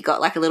that's maybe got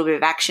like a little bit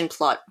of action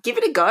plot, give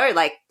it a go.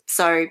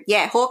 So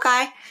yeah,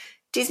 Hawkeye,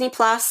 Disney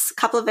Plus, a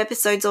couple of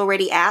episodes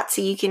already out,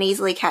 so you can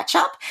easily catch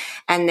up,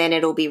 and then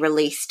it'll be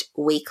released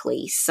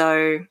weekly.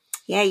 So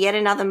yeah, yet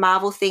another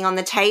Marvel thing on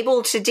the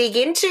table to dig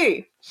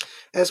into.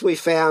 As we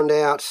found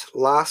out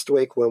last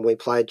week when we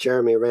played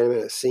Jeremy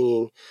Renner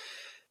singing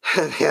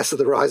House of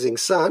the Rising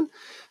Sun,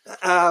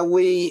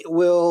 we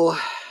will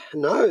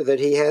know that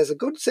he has a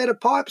good set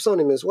of pipes on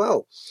him as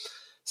well.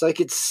 So he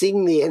could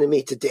sing the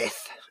enemy to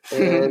death.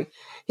 And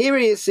here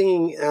he is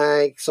singing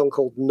a song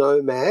called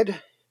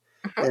Nomad,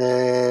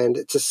 and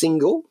it's a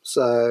single.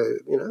 So,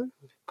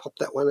 pop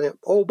that one out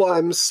all by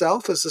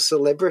himself as a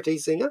celebrity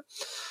singer.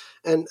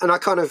 And I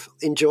kind of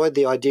enjoyed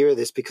the idea of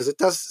this because it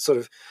does sort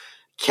of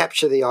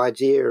capture the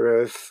idea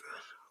of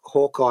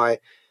Hawkeye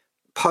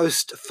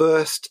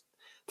post-first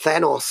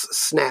Thanos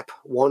snap,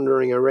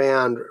 wandering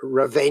around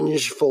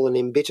revengeful and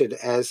embittered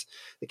as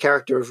the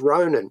character of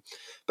Ronan.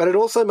 But it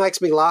also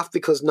makes me laugh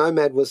because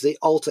Nomad was the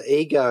alter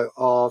ego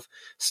of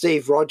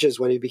Steve Rogers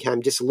when he became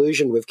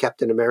disillusioned with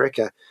Captain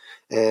America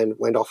and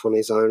went off on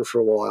his own for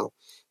a while.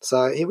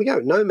 So here we go,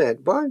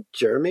 Nomad by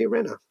Jeremy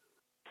Renner.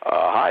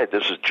 Hi,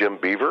 this is Jim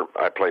Beaver.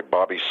 I play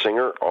Bobby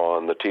Singer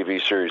on the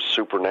TV series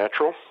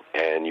Supernatural,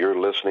 and you're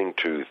listening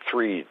to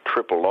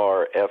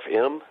 3RRR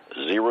FM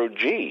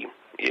 0G,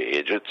 you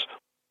idiots.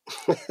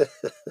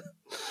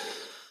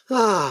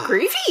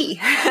 Groovy.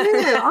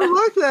 Yeah,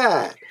 I like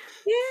that.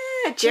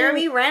 Yeah,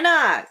 Jeremy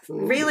Renner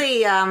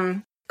really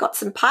got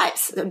some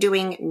pipes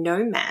doing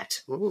Nomad.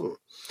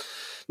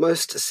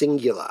 Most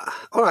singular.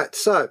 All right,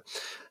 so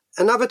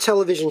another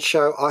television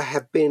show I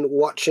have been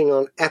watching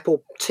on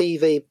Apple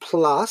TV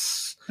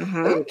Plus,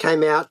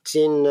 came out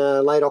in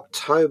late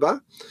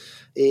October,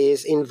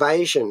 is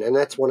Invasion, and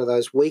that's one of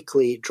those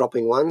weekly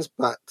dropping ones,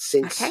 but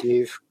since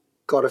you've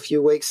got a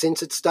few weeks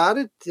since it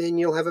started, then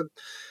you'll have a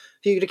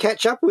few to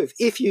catch up with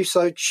if you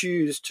so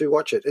choose to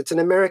watch it. It's an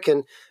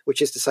American,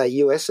 which is to say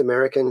US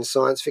American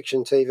science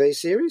fiction TV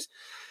series.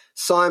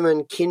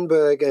 Simon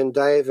Kinberg and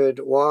David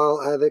Weil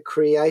are the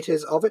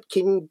creators of it.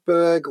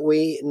 Kinberg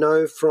we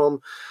know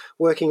from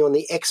working on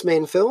the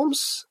X-Men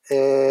films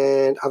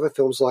and other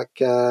films like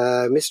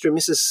Mr. and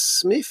Mrs.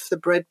 Smith, the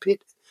Brad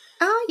Pitt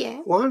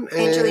one.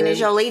 Angelina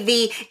Jolie,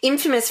 the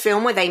infamous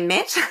film where they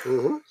met.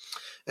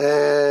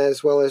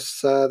 As well as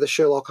the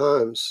Sherlock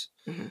Holmes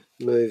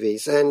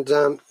movies. And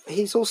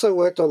he's also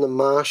worked on The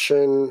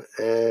Martian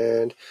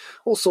and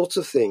all sorts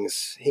of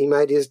things. He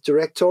made his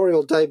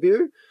directorial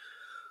debut,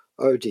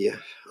 oh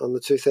dear, on the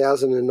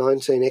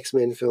 2019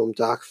 X-Men film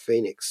Dark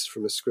Phoenix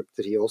from a script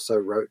that he also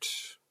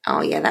wrote.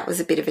 Oh, yeah, that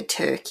was a bit of a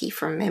turkey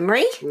from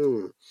memory.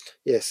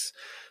 Yes,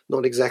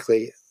 not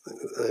exactly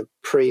a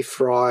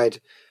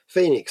pre-fried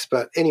Phoenix,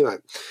 but anyway,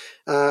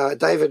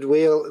 David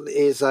Weil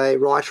is a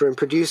writer and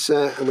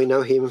producer, and we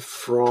know him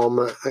from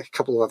a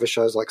couple of other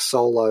shows like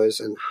Solos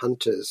and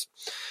Hunters.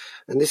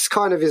 And this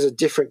kind of is a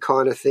different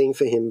kind of thing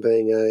for him,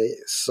 being a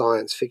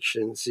science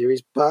fiction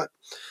series, but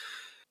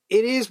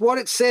it is what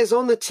it says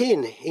on the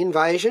tin,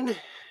 Invasion.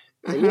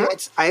 And yeah,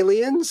 it's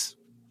aliens,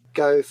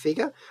 go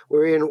figure.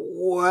 We're in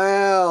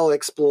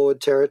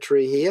well-explored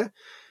territory here.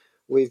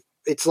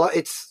 It's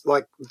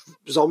like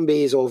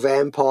zombies or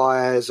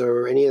vampires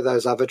or any of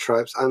those other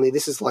tropes, only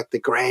this is like the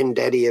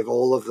granddaddy of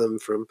all of them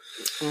from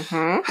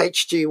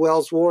H.G.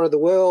 Wells' War of the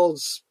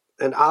Worlds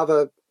and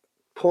other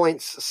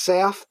points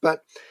south.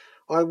 But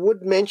I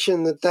would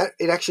mention that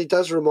it actually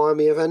does remind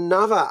me of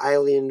another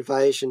alien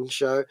invasion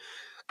show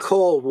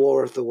called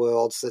War of the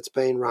Worlds that's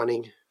been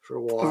running for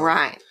a while.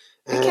 Right.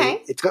 And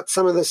it's got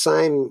some of the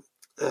same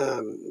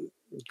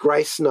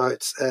grace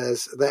notes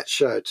as that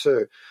show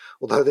too,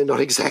 although they're not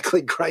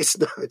exactly grace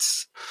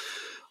notes.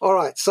 All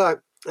right, so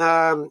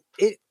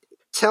it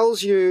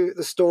tells you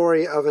the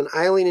story of an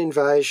alien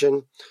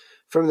invasion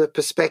from the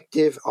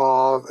perspective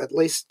of at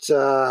least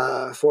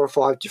 4 or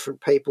 5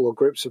 different people or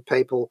groups of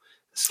people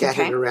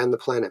scattered around the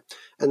planet.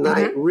 And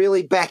they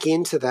really back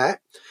into that.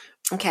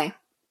 Okay.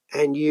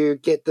 And you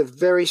get the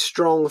very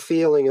strong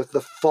feeling of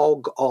the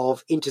fog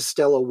of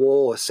interstellar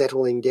war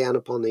settling down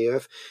upon the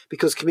Earth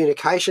because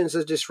communications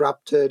are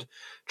disrupted,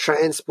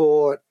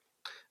 transport,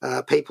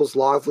 people's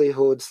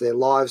livelihoods, their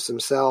lives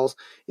themselves.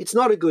 It's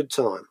not a good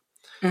time.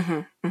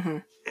 I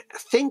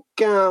think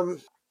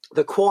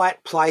The Quiet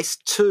Place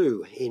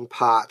 2 in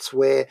parts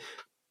where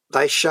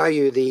they show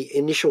you the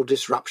initial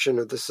disruption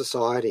of the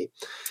society.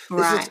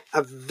 Right. This is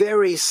a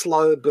very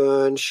slow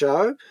burn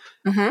show.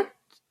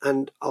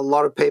 And a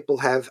lot of people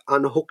have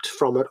unhooked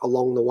from it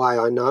along the way,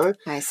 I know.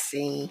 I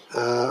see.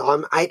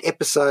 I'm 8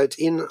 episodes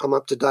in. I'm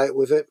up to date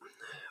with it.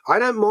 I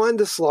don't mind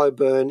the slow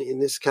burn in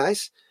this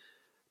case,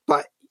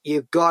 but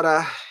you've got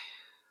to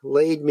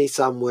lead me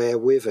somewhere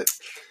with it.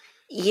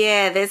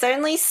 Yeah, there's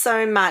only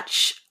so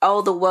much,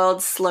 the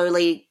world's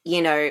slowly,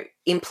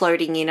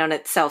 imploding in on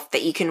itself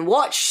that you can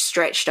watch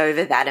stretched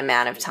over that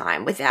amount of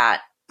time without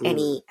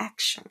any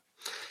action.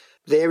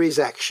 There is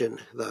action,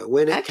 though.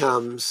 When it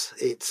comes,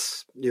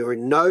 you're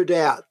in no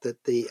doubt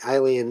that the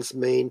aliens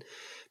mean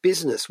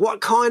business.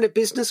 What kind of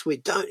business? We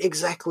don't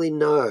exactly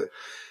know.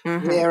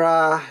 There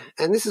are,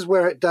 and this is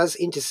where it does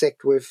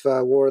intersect with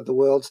War of the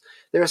Worlds,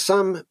 there are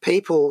some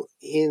people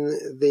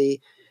in the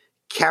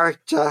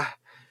character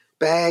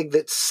bag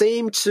that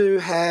seem to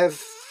have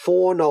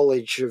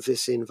foreknowledge of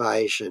this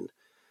invasion.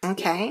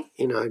 Okay.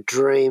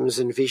 Dreams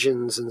and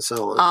visions and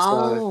so on.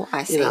 Oh,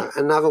 I see.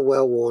 Another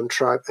well-worn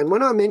trope. And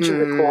when I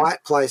mentioned The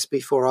Quiet Place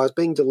before, I was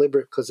being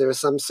deliberate because there are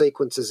some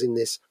sequences in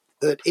this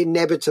that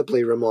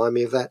inevitably remind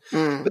me of that.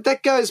 But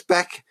that goes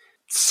back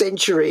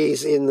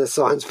centuries in the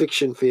science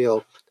fiction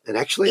field and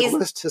actually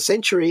almost a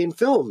century in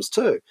films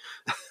too.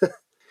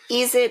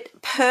 Is it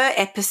per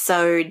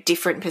episode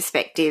different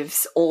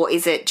perspectives, or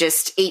is it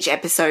just each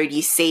episode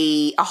you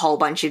see a whole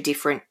bunch of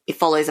different, it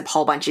follows a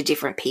whole bunch of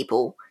different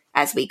people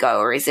as we go,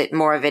 or is it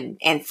more of an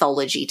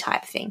anthology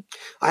type thing?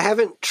 I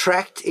haven't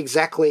tracked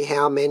exactly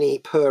how many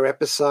per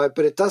episode,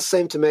 but it does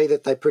seem to me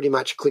that they pretty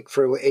much click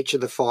through each of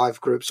the 5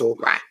 groups or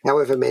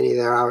however many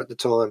there are at the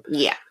time.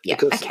 Yeah,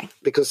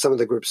 because some of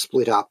the groups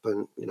split up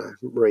and,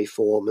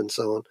 reform and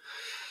so on.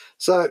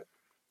 So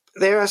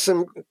there are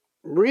some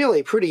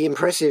really pretty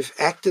impressive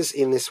actors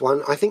in this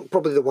one. I think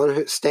probably the one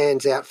who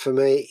stands out for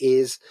me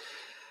is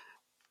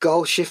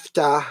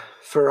Golshifteh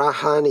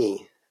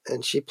Farahani,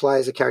 and she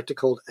plays a character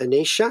called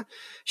Anisha.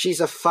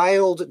 She's a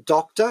failed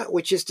doctor,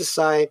 which is to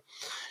say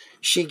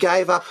she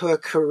gave up her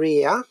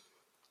career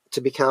to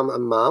become a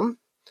mum.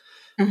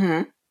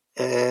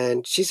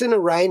 And she's an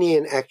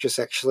Iranian actress,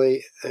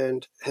 actually,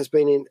 and has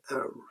been in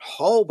a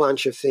whole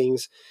bunch of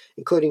things,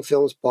 including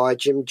films by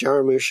Jim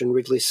Jarmusch and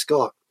Ridley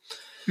Scott.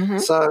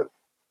 So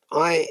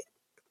I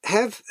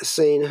have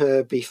seen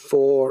her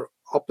before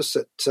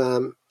opposite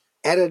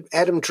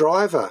Adam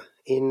Driver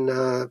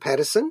in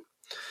Paterson.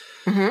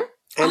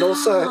 And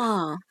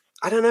also,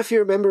 I don't know if you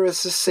remember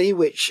as the sea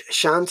witch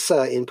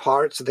Shansa in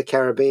Pirates of the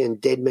Caribbean,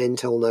 Dead Men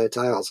Tell No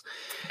Tales.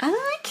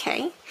 Oh,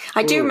 okay.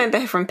 I do remember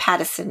her from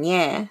Paterson,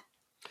 yeah.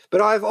 But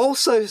I've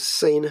also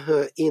seen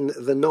her in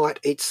The Night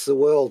Eats the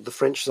World, the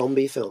French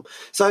zombie film.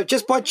 So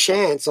just by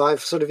chance, I've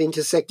sort of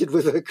intersected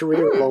with her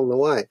career along the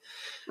way.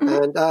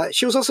 And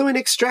she was also in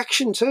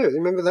Extraction too.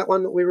 Remember that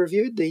one that we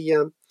reviewed,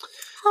 the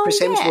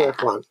Chris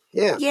Hemsworth one?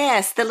 Yeah.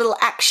 Yes, the little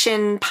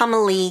action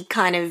pummely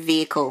kind of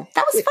vehicle.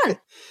 That was fun.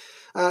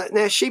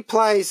 Now, she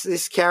plays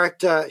this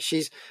character.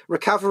 She's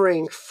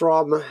recovering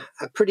from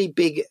a pretty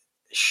big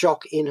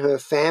shock in her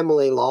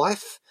family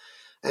life,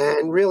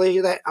 and really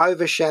that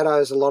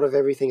overshadows a lot of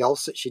everything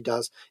else that she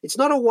does. It's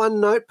not a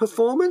one-note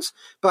performance,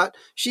 but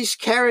she's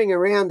carrying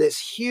around this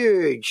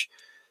huge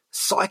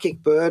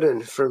psychic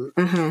burden from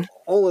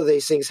all of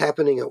these things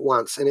happening at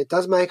once, and it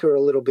does make her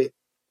a little bit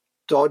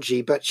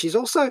dodgy, but she's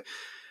also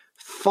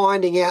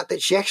finding out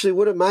that she actually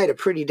would have made a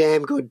pretty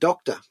damn good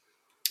doctor.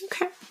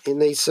 Okay. In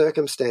these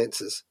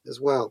circumstances as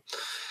well.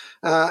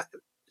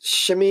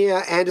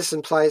 Shamir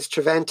Anderson plays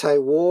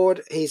Trevante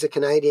Ward. He's a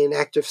Canadian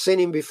actor. I've seen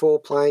him before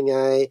playing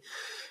a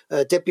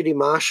deputy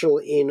marshal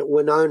in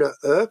Winona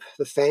Earp,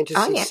 the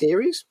fantasy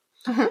series.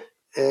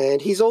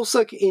 And he's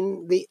also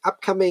in the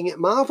upcoming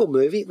Marvel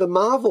movie, The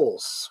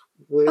Marvels,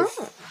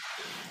 with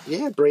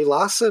Brie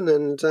Larson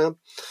and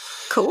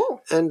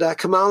cool. And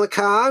Kamala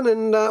Khan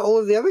and all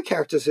of the other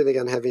characters who they're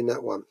going to have in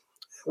that one.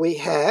 We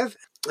have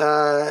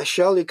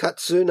Shoru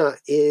Katsuna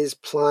is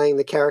playing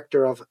the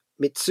character of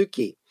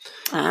Mitsuki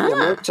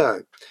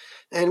Yamamoto.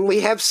 And we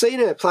have seen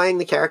her playing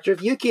the character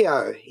of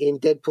Yukio in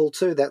Deadpool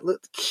 2, that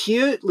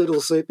cute little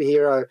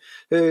superhero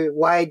who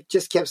Wade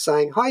just kept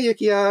saying, "Hi,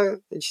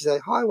 Yukio," and she'd say,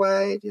 "Hi,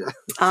 Wade."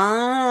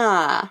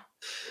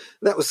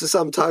 That was the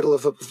sum total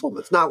of her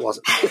performance. No, it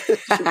wasn't.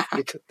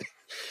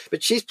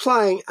 But she's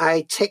playing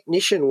a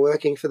technician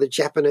working for the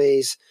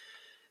Japanese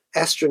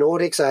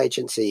Astronautics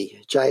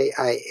Agency,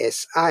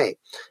 JASA.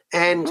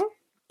 And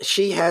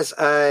she has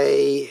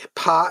a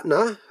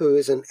partner who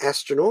is an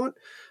astronaut,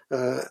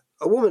 a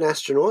woman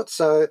astronaut.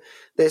 So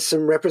there's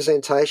some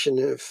representation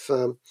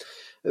of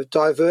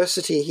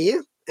diversity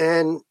here.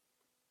 And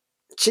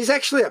she's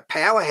actually a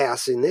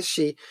powerhouse in this.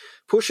 She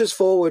pushes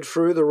forward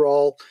through the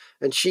role,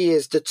 and she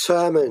is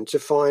determined to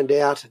find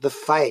out the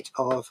fate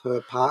of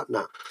her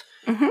partner,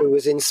 who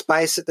was in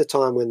space at the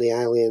time when the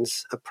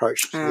aliens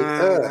approached the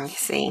Earth. I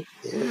see.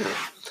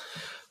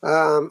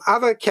 Yeah.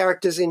 Other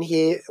characters in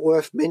here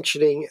worth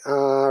mentioning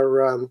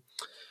are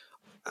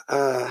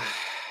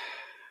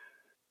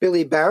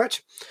Billy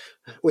Barrett,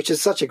 which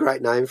is such a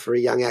great name for a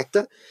young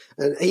actor,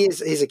 and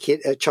he's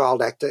a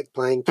child actor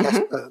playing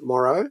Caspar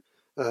Morrow,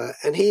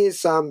 and he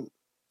is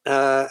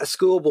a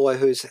schoolboy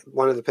who's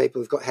one of the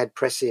people who've had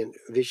prescient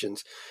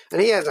visions,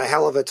 and he has a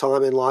hell of a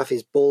time in life.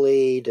 He's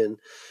bullied, and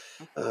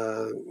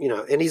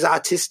and he's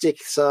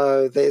artistic,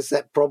 so there's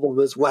that problem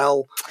as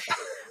well.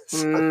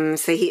 All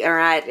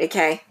right,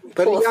 okay.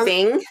 But Poor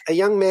thing. A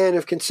young man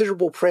of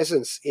considerable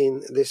presence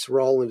in this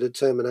role and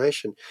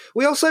determination.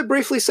 We also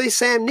briefly see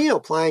Sam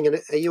Neill playing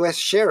a US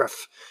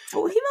sheriff.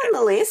 Oh, him on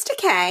the list,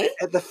 okay.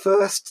 At the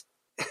first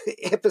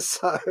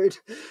episode.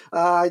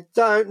 I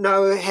don't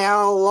know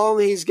how long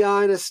he's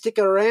going to stick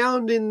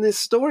around in this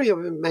story. I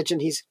imagine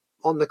he's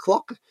on the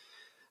clock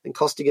and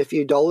costing a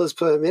few dollars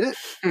per minute.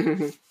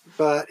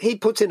 But he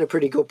puts in a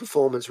pretty good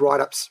performance right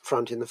up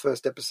front in the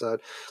first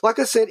episode. Like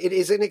I said, it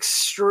is an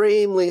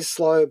extremely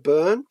slow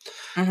burn,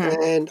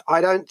 and I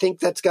don't think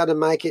that's going to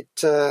make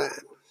it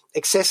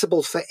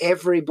accessible for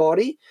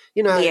everybody.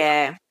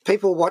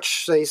 People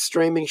watch these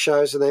streaming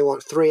shows and they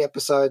want 3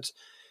 episodes.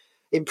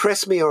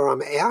 Impress me or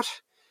I'm out.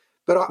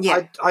 But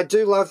I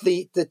do love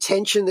the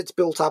tension that's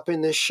built up in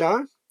this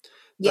show.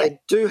 Yeah. They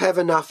do have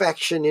enough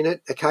action in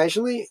it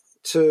occasionally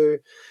to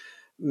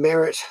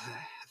merit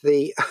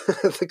the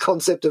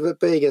concept of it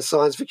being a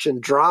science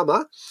fiction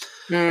drama.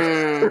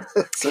 So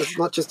it's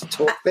not just a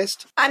talk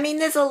fest. I mean,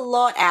 there's a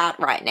lot out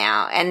right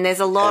now, and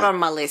there's a lot on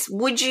my list.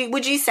 Would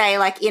you say,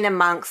 like, in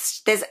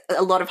amongst, there's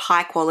a lot of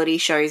high quality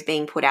shows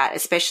being put out,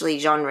 especially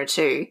genre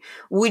too.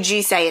 Would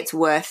you say it's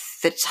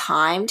worth the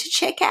time to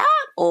check out,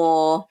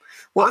 or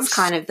what's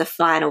kind of the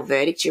final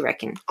verdict, you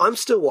reckon? I'm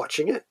still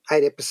watching it,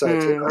 8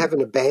 episodes in. I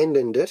haven't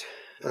abandoned it.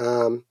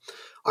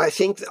 I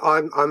think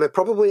I'm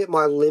probably at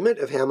my limit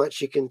of how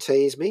much you can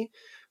tease me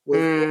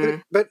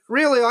with. But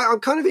really, I'm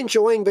kind of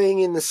enjoying being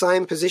in the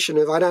same position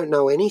of I don't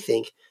know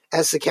anything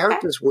as the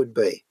characters would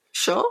be.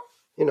 Sure.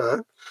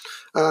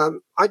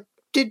 I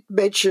did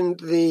mention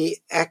the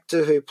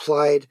actor who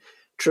played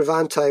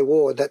Trevante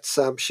Ward, that's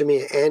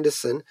Shamir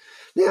Anderson.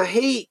 Now,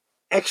 he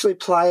actually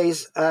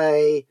plays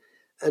a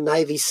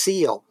Navy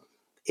SEAL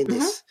in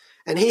this.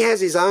 And he has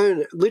his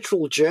own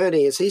literal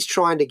journey as he's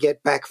trying to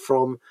get back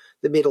from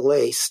the Middle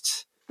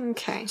East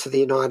to the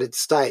United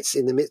States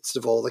in the midst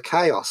of all the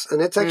chaos.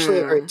 And it's actually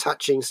a very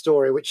touching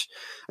story, which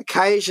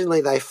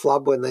occasionally they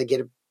flub when they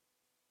get a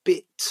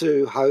bit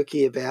too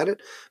hokey about it.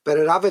 But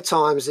at other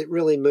times it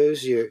really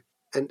moves you.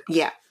 And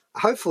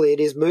hopefully it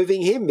is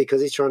moving him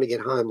because he's trying to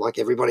get home like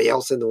everybody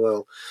else in the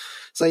world.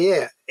 So,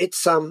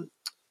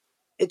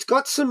 it's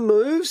got some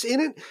moves in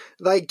it.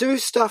 They do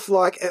stuff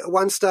like at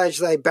one stage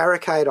they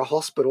barricade a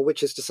hospital,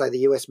 which is to say the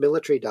US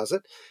military does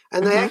it,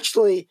 and they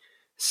actually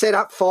set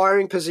up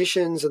firing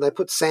positions and they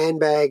put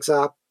sandbags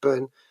up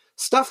and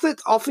stuff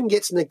that often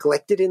gets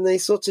neglected in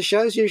these sorts of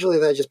shows. Usually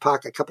they just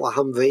park a couple of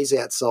Humvees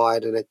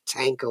outside and a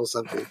tank or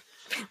something.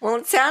 Well,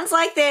 it sounds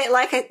like they're,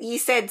 like you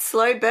said,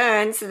 slow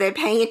burn, so they're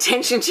paying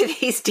attention to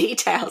these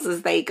details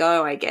as they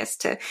go, I guess,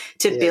 to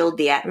build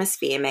the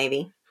atmosphere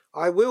maybe.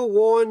 I will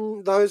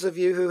warn those of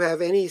you who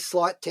have any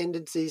slight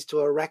tendencies to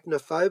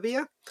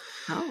arachnophobia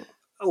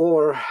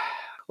or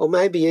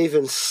maybe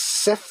even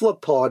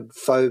cephalopod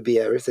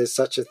phobia, if there's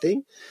such a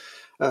thing.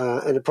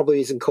 And it probably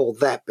isn't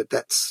called that, but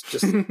that's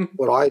just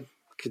what I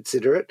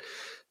consider it,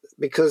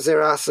 because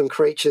there are some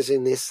creatures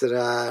in this that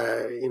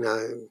are,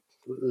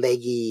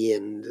 leggy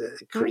and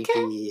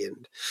creepy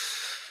and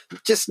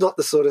just not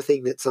the sort of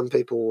thing that some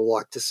people will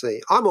like to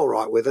see. I'm all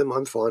right with them.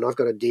 I'm fine. I've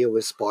got to deal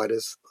with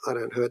spiders. I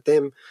don't hurt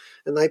them,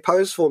 and they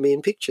pose for me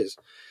in pictures.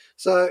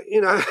 So,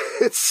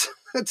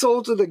 it's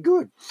all to the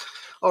good.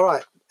 All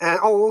right.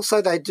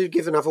 Also, they do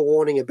give another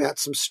warning about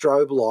some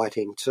strobe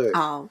lighting too.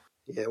 Oh.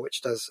 Yeah,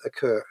 which does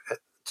occur at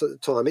the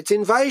time. Its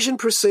invasion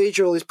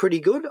procedural is pretty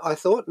good, I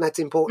thought, and that's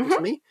important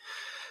to me.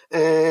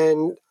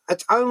 And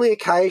it's only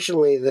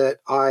occasionally that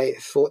I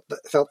felt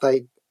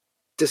they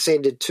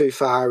descended too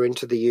far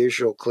into the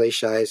usual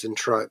cliches and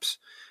tropes.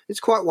 It's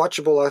quite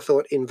watchable, I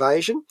thought,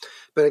 Invasion.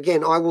 But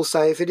again, I will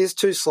say if it is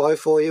too slow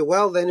for you,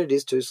 well, then it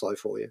is too slow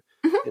for you.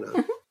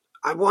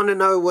 I want to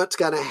know what's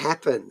going to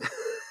happen.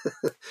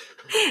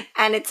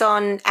 And it's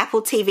on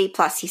Apple TV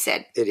Plus, you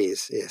said? It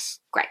is, yes.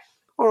 Great.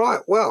 All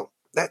right, well,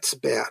 that's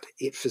about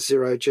it for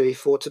Zero G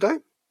for today.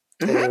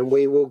 And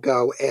we will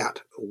go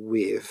out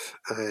with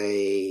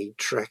a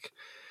track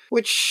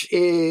which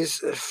is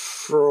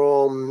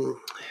from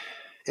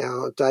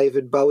our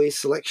David Bowie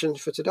selection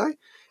for today.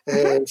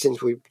 And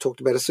since we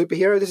talked about a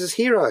superhero, this is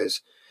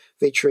Heroes,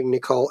 featuring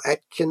Nicole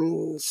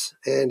Atkins,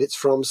 and it's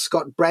from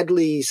Scott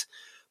Bradley's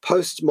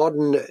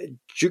Postmodern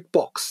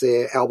Jukebox,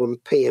 their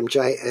album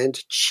PMJ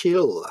and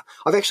Chill.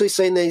 I've actually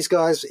seen these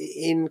guys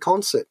in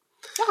concert.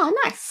 Oh,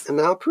 nice. And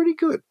they're pretty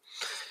good.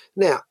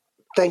 Now,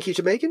 thank you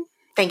to Megan.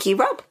 Thank you,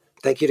 Rob.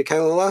 Thank you to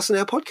Kayla Larson,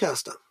 our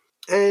podcaster.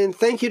 And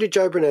thank you to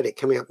Joe Brunetti,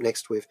 coming up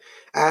next with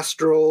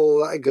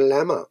Astral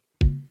Glamour.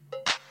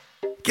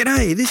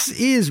 G'day, this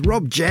is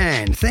Rob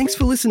Jan. Thanks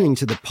for listening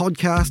to the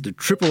podcast of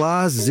Triple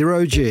R's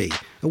Zero G,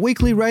 a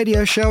weekly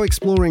radio show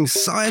exploring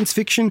science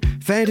fiction,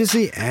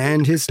 fantasy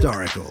and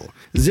historical.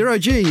 Zero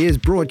G is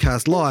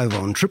broadcast live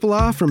on Triple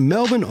R from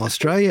Melbourne,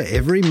 Australia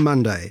every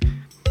Monday.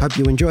 Hope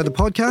you enjoy the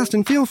podcast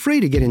and feel free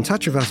to get in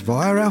touch with us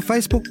via our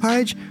Facebook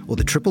page or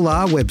the Triple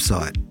R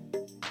website.